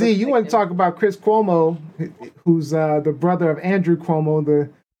right. Lizzie, you want to talk about Chris Cuomo, who's the brother of Andrew Cuomo, the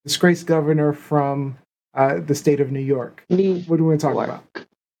disgraced governor from the state of New York. What do we want to talk about?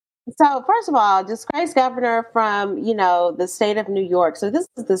 So first of all, disgraced governor from, the state of New York. So this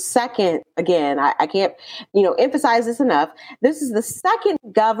is the second, again, I can't, emphasize this enough. This is the second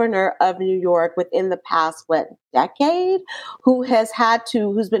governor of New York within the past, decade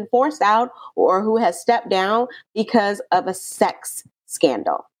who's been forced out or who has stepped down because of a sex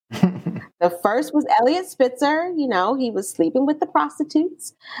scandal. The first was Elliot Spitzer. He was sleeping with the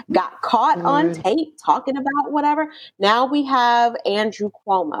prostitutes, got caught on tape talking about whatever. Now we have Andrew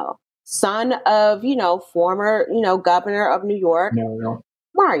Cuomo, son of, former, governor of New York,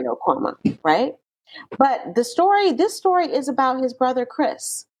 Mario Cuomo, right? But this story is about his brother,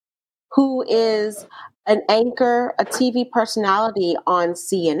 Chris, who is an anchor, a TV personality on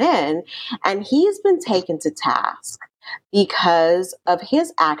CNN, and he's been taken to task because of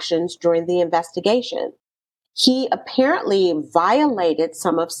his actions during the investigation. He apparently violated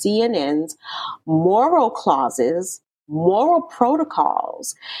some of CNN's moral clauses, moral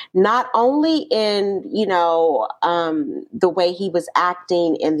protocols, not only in, the way he was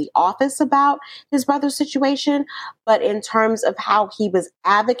acting in the office about his brother's situation, but in terms of how he was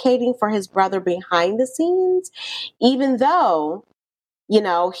advocating for his brother behind the scenes, even though,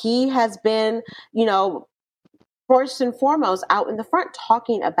 he has been, first and foremost out in the front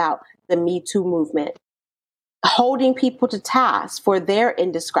talking about the Me Too movement, holding people to task for their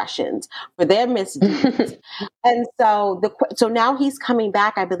indiscretions, for their misdeeds. And so now he's coming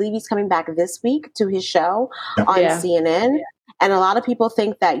back. I believe he's coming back this week to his show on CNN. And a lot of people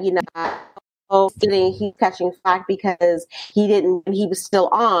think that, he's catching flack because he was still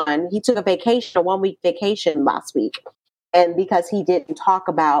on. He took a 1 week vacation last week. And because he didn't talk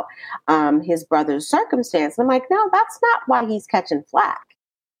about his brother's circumstance, I'm like, no, that's not why he's catching flack.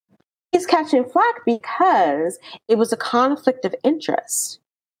 He's catching flack because it was a conflict of interest.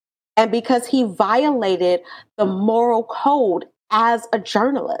 And because he violated the moral code as a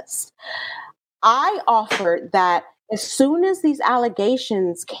journalist. I offered that as soon as these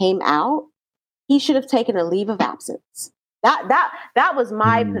allegations came out, he should have taken a leave of absence. That was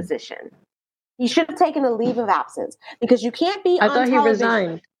my position. He should have taken a leave of absence because you can't be on television. He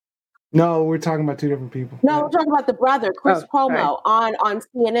resigned. No, we're talking about two different people. No, we're talking about the brother, Chris Cuomo, on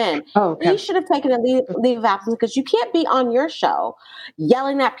CNN. Oh, okay. He should have taken a leave of absence because you can't be on your show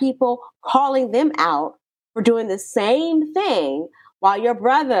yelling at people, calling them out for doing the same thing while your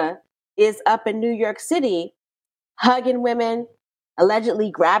brother is up in New York City hugging women,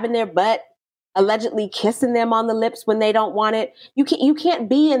 allegedly grabbing their butt, allegedly kissing them on the lips when they don't want it. You can't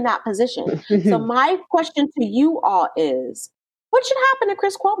be in that position. So my question to you all is, what should happen to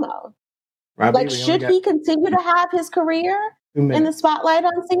Chris Cuomo? Robbie, should he continue to have his career in the spotlight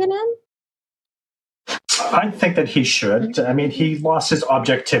on CNN? I think that he should. I mean, he lost his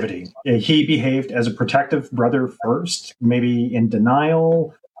objectivity. He behaved as a protective brother first, maybe in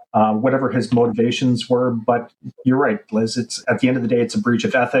denial, whatever his motivations were. But you're right, Liz. It's at the end of the day, it's a breach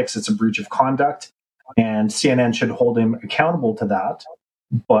of ethics. It's a breach of conduct. And CNN should hold him accountable to that.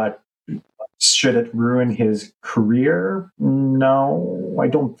 But should it ruin his career? No, I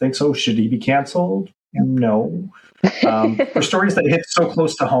don't think so. Should he be canceled? No. For stories that hit so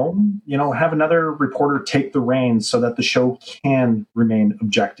close to home, have another reporter take the reins so that the show can remain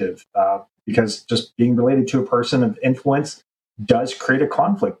objective. Because just being related to a person of influence does create a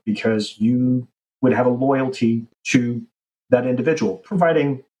conflict because you would have a loyalty to that individual,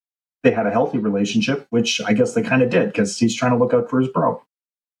 providing they had a healthy relationship, which I guess they kind of did because he's trying to look out for his bro.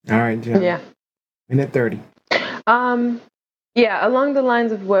 All right, Jen. Yeah. Minute 30. Yeah, along the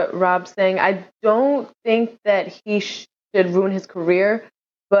lines of what Rob's saying, I don't think that he should ruin his career,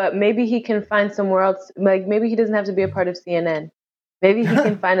 but maybe he can find somewhere else. Like maybe he doesn't have to be a part of CNN. Maybe he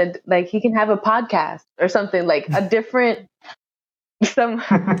can find he can have a podcast or something, like a different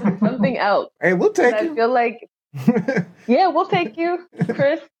something else. Hey, we'll take you. I feel like yeah, we'll take you,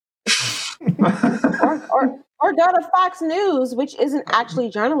 Chris. Or go to Fox News, which isn't actually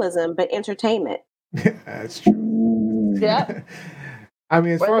journalism but entertainment. That's true. Yeah. I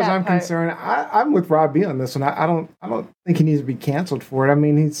mean, as far as I'm concerned, I'm with Rob B on this one. I don't think he needs to be canceled for it. I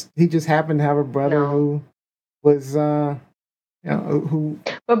mean, he just happened to have a brother who was who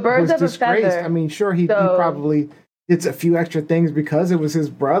but birds was of disgraced. a feather. I mean, sure, he probably did a few extra things because it was his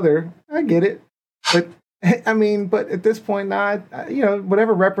brother. I get it, but I mean, but at this point now,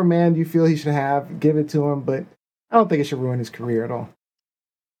 whatever reprimand you feel he should have, give it to him. But I don't think it should ruin his career at all.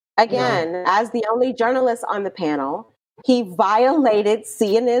 Again, as the only journalist on the panel, he violated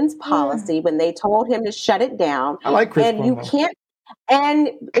CNN's policy when they told him to shut it down. I like Chris Cuomo. You can't, and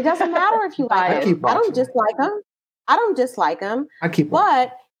it doesn't matter if you like him. I don't dislike him. I keep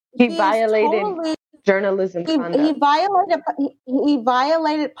but he violated journalism. He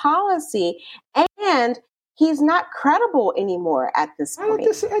violated policy, and he's not credible anymore at this point.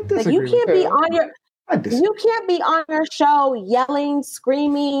 You can't be on your. You can't be on your show yelling,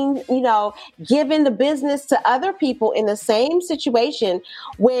 screaming, giving the business to other people in the same situation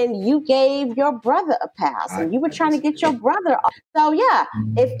when you gave your brother a pass and you were trying to get your brother off. So yeah,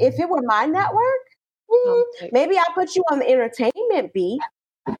 if it were my network, maybe I put you on the entertainment beat,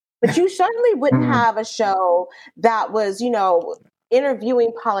 but you certainly wouldn't have a show that was,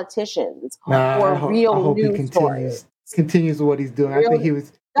 interviewing politicians or real news stories. Continues with what he's doing. I think he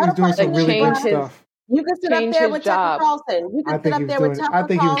was doing some really good stuff. You can sit up there with Tucker Carlson. You can sit up there with Tucker Carlson. I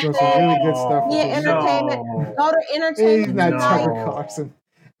think he was doing some really good stuff. Yeah, entertainment. Go to entertainment He's not tonight. Tucker Carlson.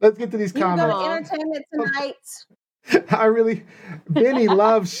 Let's get to these comments. Go to entertainment tonight. Benny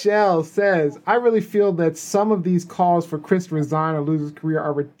Love Shell says, I really feel that some of these calls for Chris to resign or lose his career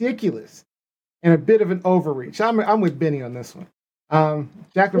are ridiculous and a bit of an overreach. I'm with Benny on this one.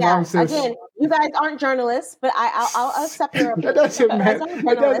 Jacqueline Martin says, again, you guys aren't journalists, but I'll accept your opinion. That doesn't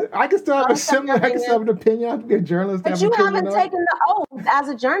matter. I can still have a similar. I can still have an opinion. I have to be a journalist. But you haven't taken the oath as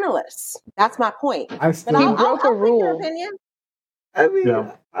a journalist. That's my point. He broke a rule. Your opinion. I mean,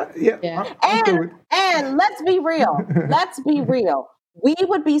 And let's be real. Let's be real. We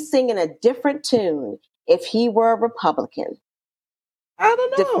would be singing a different tune if he were a Republican. I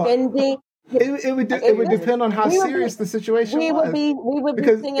don't know. Defending. It would depend on how serious the situation was. We would be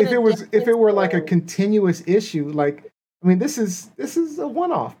because singing if it were like a continuous issue, this is a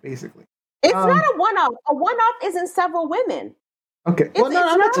one-off basically. It's not a one-off. A one-off isn't several women. Okay. Well, no,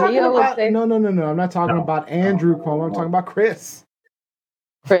 I'm not talking Leo would about. say- No. I'm not talking about Andrew Cuomo. I'm talking about Chris.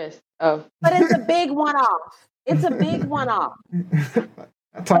 Chris. Oh. But it's a big one-off. It's a big one-off.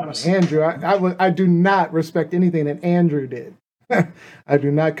 I'm talking about Andrew. I do not respect anything that Andrew did. I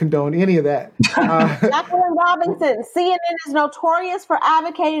do not condone any of that. Jacqueline Robinson, CNN is notorious for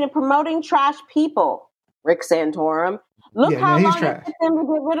advocating and promoting trash people. Rick Santorum. Look how long it took them to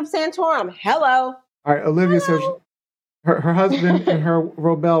get rid of Santorum. Hello. All right, Olivia says her husband and her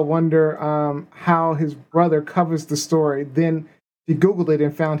Robel wonder how his brother covers the story. Then she Googled it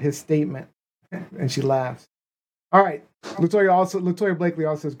and found his statement, and she laughs. All right, Latoya Blakely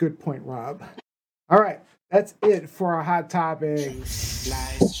also says, "Good point, Rob." All right, that's it for our hot topics.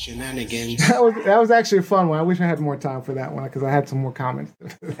 Lies, shenanigans. That was actually a fun one. I wish I had more time for that one because I had some more comments.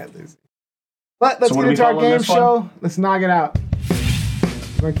 But let's get into our game show. Let's knock it out.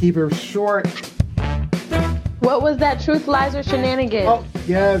 We're gonna keep it short. What was that? Truth, lies, or shenanigans? Oh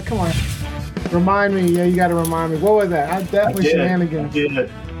yeah, come on. Remind me. Yeah, you got to remind me. What was that? I definitely shenanigans.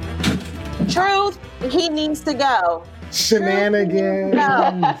 Truth, he needs to go. Shenanigans.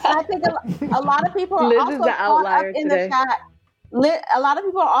 I think a lot of people are also caught up in the fact. A lot of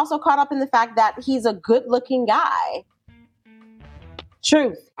people are also caught up in the fact that he's a good-looking guy.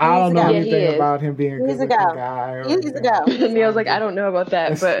 Truth. I don't know anything about him being a good-looking guy. He needs to go. Neil's like, I don't know about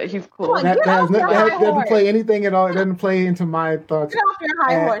that, but he's cool. That doesn't play anything at all. It doesn't play into my thoughts. Get off your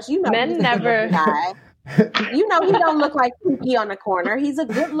high horse. You know, men never. You know he don't look like Pookie on the corner. He's a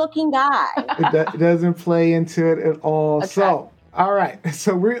good-looking guy. It doesn't play into it at all. Okay. So, all right.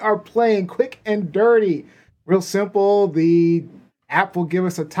 So we are playing quick and dirty. Real simple. The app will give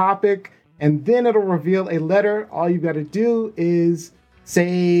us a topic, and then it'll reveal a letter. All you got to do is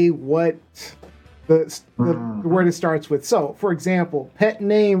say what the word it starts with. So, for example, pet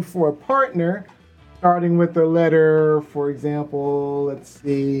name for a partner, starting with the letter, for example, let's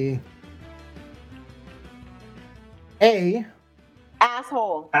see, A.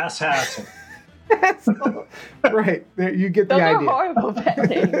 Asshole. Asshat. Right. There, you get the idea. Those are horrible pet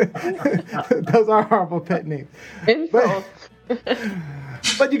names. Those are horrible pet names.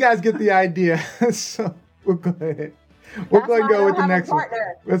 But you guys get the idea. So we'll go ahead. We're going to go with the next one.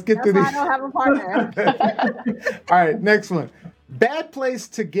 Let's get to these. I don't have a partner. All right, next one. Bad place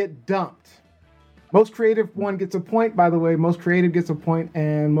to get dumped. Most creative one gets a point. By the way, most creative gets a point,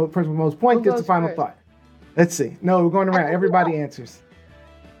 and person with most points gets the final thought. Let's see. No, we're going around. Everybody answers.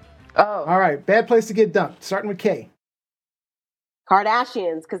 Oh. All right. Bad place to get dumped. Starting with K.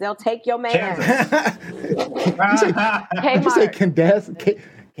 Kardashians, because they'll take your man. Did you say Kmart?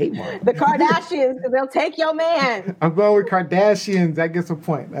 The Kardashians, because they'll take your man. I'm going with Kardashians. That gets a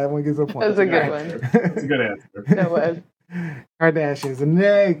point. That one gets a point. That's a good one. That's a good answer. That was. Kardashians.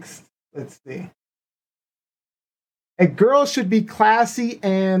 Next. Let's see. A girl should be classy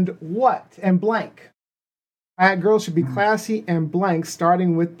and what? And blank. A girl should be classy and blank,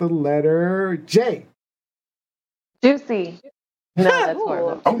 starting with the letter J. Juicy. No, that's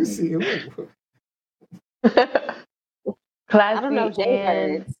horrible. Juicy. Classy. I don't know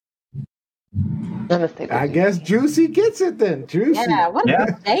J words. I guess Juicy gets it then. Juicy. Yeah, what's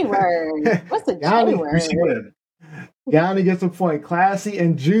the J word? What's the J word? Yanni gets a point. Classy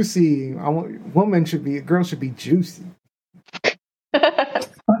and juicy. A girl should be juicy.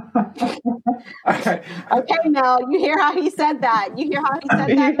 All right. Okay, Mel, you hear how he said that? Mel?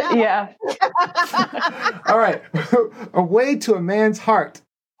 Yeah. All right. A way to a man's heart.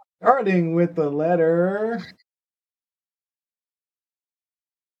 Starting with the letter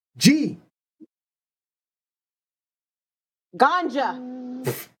G. Ganja.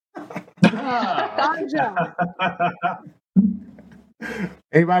 Ganja.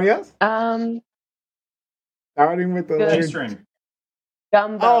 Anybody else? Starting with the letter G-string.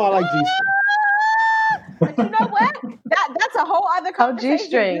 Gumbo. Oh, I like G-string. But you know what? That's a whole other conversation.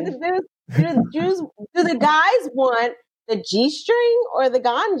 G-string. Do the guys want the G-string or the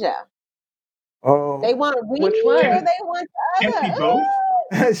ganja? Oh, they want weed which one? or they want the other? Can't be both.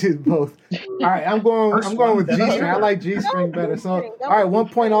 That's just both. All right, I'm going with G-string. I like G-string better. So, all right, 1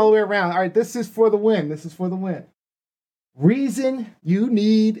 point all the way around. All right, this is for the win. Reason you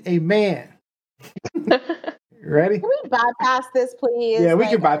need a man. Ready? Can we bypass this, please? Yeah, we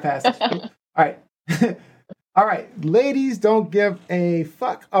can bypass it. All right. All right. Ladies don't give a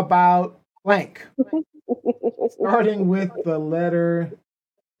fuck about blank. Starting with the letter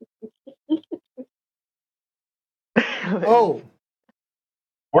O.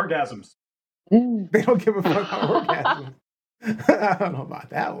 Orgasms. They don't give a fuck about orgasms. I don't know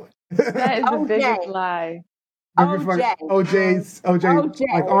about that one. That is the biggest lie.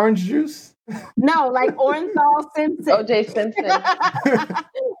 OJ. Like orange juice? No, like Orenthal Simpson. O.J. Simpson.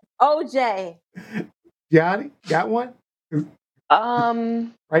 OJ. Gianni, got one? Right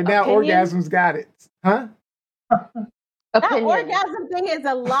now, opinion? Orgasm's got it. Huh? That orgasm thing is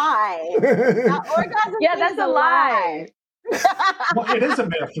a lie. That orgasm yeah, thing that's is a lie. Well, it is a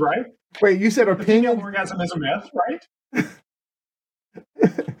myth, right? Wait, you said opinion? Orgasm is a myth, right?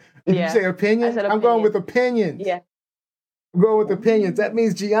 Did you say opinion? I'm going with opinions. Yeah. I'm going with opinions. That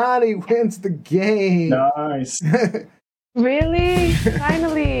means Gianni wins the game. Nice. Really?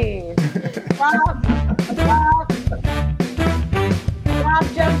 Finally. Rob,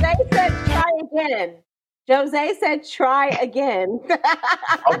 Jose said try again. Jose said try again.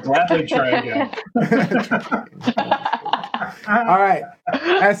 I'll gladly try again. All right.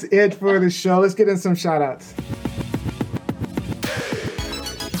 That's it for the show. Let's get in some shout outs.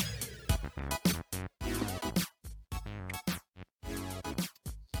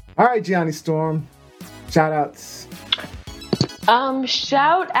 All right, Gianni Storm. Shout outs.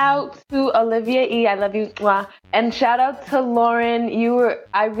 Shout out to Olivia E. I love you. Mwah. And shout out to Lauren.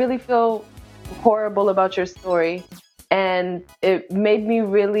 I really feel horrible about your story. And it made me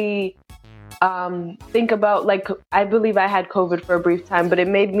really think about, like, I believe I had COVID for a brief time, but it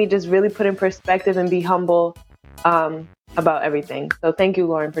made me just really put in perspective and be humble about everything. So thank you,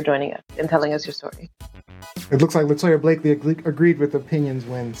 Lauren, for joining us and telling us your story. It looks like Latoya Blakely agreed with opinions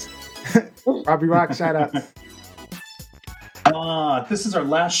wins. Robbie Rock, shout out. This is our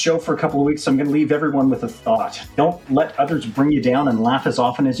last show for a couple of weeks, so I'm going to leave everyone with a thought. Don't let others bring you down, and laugh as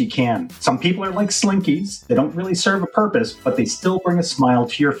often as you can. Some people are like slinkies. They don't really serve a purpose, but they still bring a smile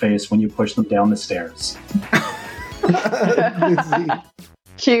to your face when you push them down the stairs.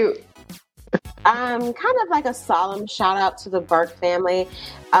 Cute. Kind of like a solemn shout out to the Burke family.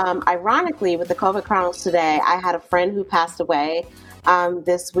 Ironically, with the COVID Chronicles today, I had a friend who passed away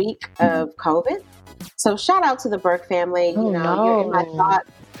this week of COVID. So shout out to the Burke family. You're in my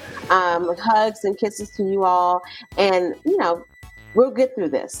thoughts. Hugs and kisses to you all. And, we'll get through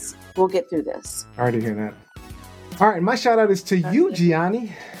this. Already hear that. All right, my shout out is to you,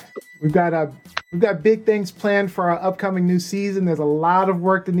 Gianni. We've got big things planned for our upcoming new season. There's a lot of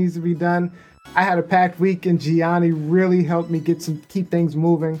work that needs to be done. I had a packed week, and Gianni really helped me keep things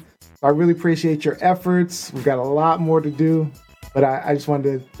moving. So I really appreciate your efforts. We've got a lot more to do. But I just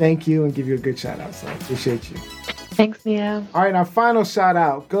wanted to thank you and give you a good shout out. So I appreciate you. Thanks, Mia. All right, our final shout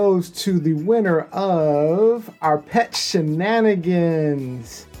out goes to the winner of our pet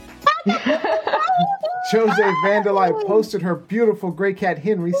shenanigans. Jose Vanderlei posted her beautiful gray cat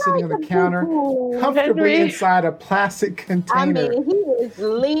Henry sitting on the counter, comfortably inside a plastic container. I mean, he is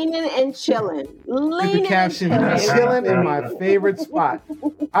leaning and chilling. With the caption, chilling in my favorite spot.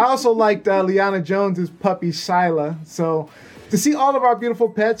 I also liked Liana Jones's puppy, Shyla. So to see all of our beautiful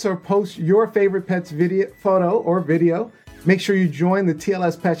pets or post your favorite pet's photo or video, make sure you join the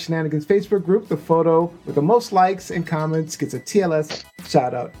TLS Pet Shenanigans Facebook group. The photo with the most likes and comments gets a TLS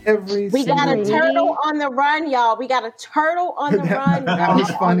shout out every We got a turtle on the run, y'all. We got a turtle on the run. That was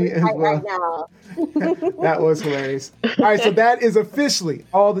funny as well. Right now. That was hilarious. All right, so that is officially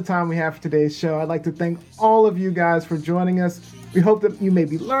all the time we have for today's show. I'd like to thank all of you guys for joining us. We hope that you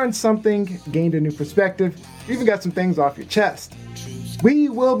maybe learned something, gained a new perspective, even got some things off your chest. We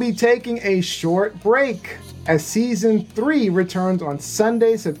will be taking a short break as Season 3 returns on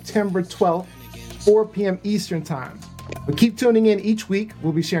Sunday, September 12th, 4 p.m. Eastern Time. But keep tuning in each week.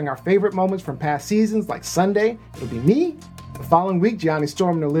 We'll be sharing our favorite moments from past seasons, like Sunday, it'll be me. The following week, Gianni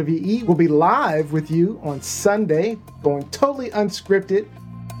Storm and Olivia E. will be live with you on Sunday, going totally unscripted,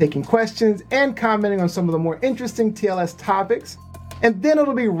 taking questions and commenting on some of the more interesting TLS topics. And then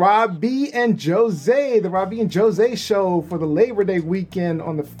it'll be Rob B and Jose, the Rob B and Jose show for the Labor Day weekend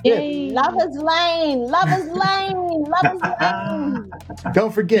on the 5th. Yay. Lovers Lane, Lovers Lane, Lovers Lane.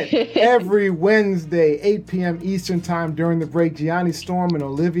 Don't forget, every Wednesday, 8 p.m. Eastern Time during the break, Gianni Storm and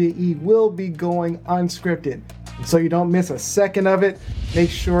Olivia E. will be going unscripted. And so you don't miss a second of it, make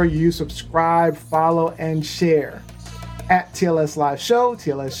sure you subscribe, follow, and share at TLS Live Show,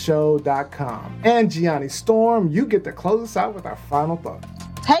 TLSshow.com. And Gianni Storm, you get to close us out with our final thought.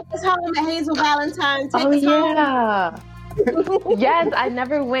 Take us home at Hazel Valentine. Take us home. Yes, I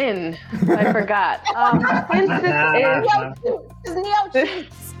never win. I forgot.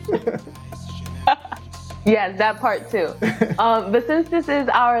 Yes, that part too. But since this is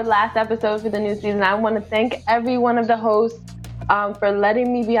our last episode for the new season, I want to thank every one of the hosts for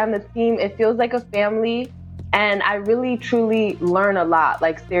letting me be on the team. It feels like a family. And I really, truly learn a lot.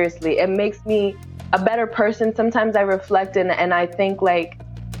 Like, seriously, it makes me a better person. Sometimes I reflect and I think, like,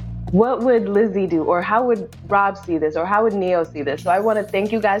 what would Lizzie do? Or how would Rob see this? Or how would Neo see this? So I want to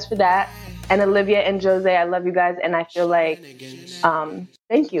thank you guys for that. And Olivia and Jose, I love you guys. And I feel like,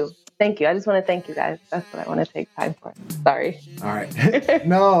 thank you. Thank you. I just want to thank you guys. That's what I want to take time for. Sorry. All right.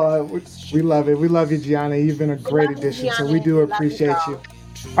 No, we love it. We love you, Gianni. You've been a great addition, so we do appreciate you.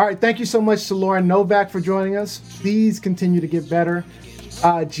 All right. Thank you so much to Lauren Novack for joining us. Please continue to get better.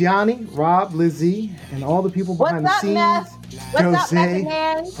 Gianni, Rob, Lizzie, and all the people behind the scenes. What's Jose, up,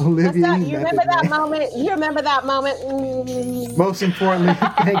 man? Olivia. You remember that moment? You remember that moment? Most importantly,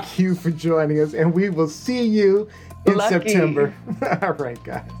 thank you for joining us, and we will see you in September. All right,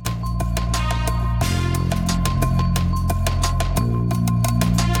 guys.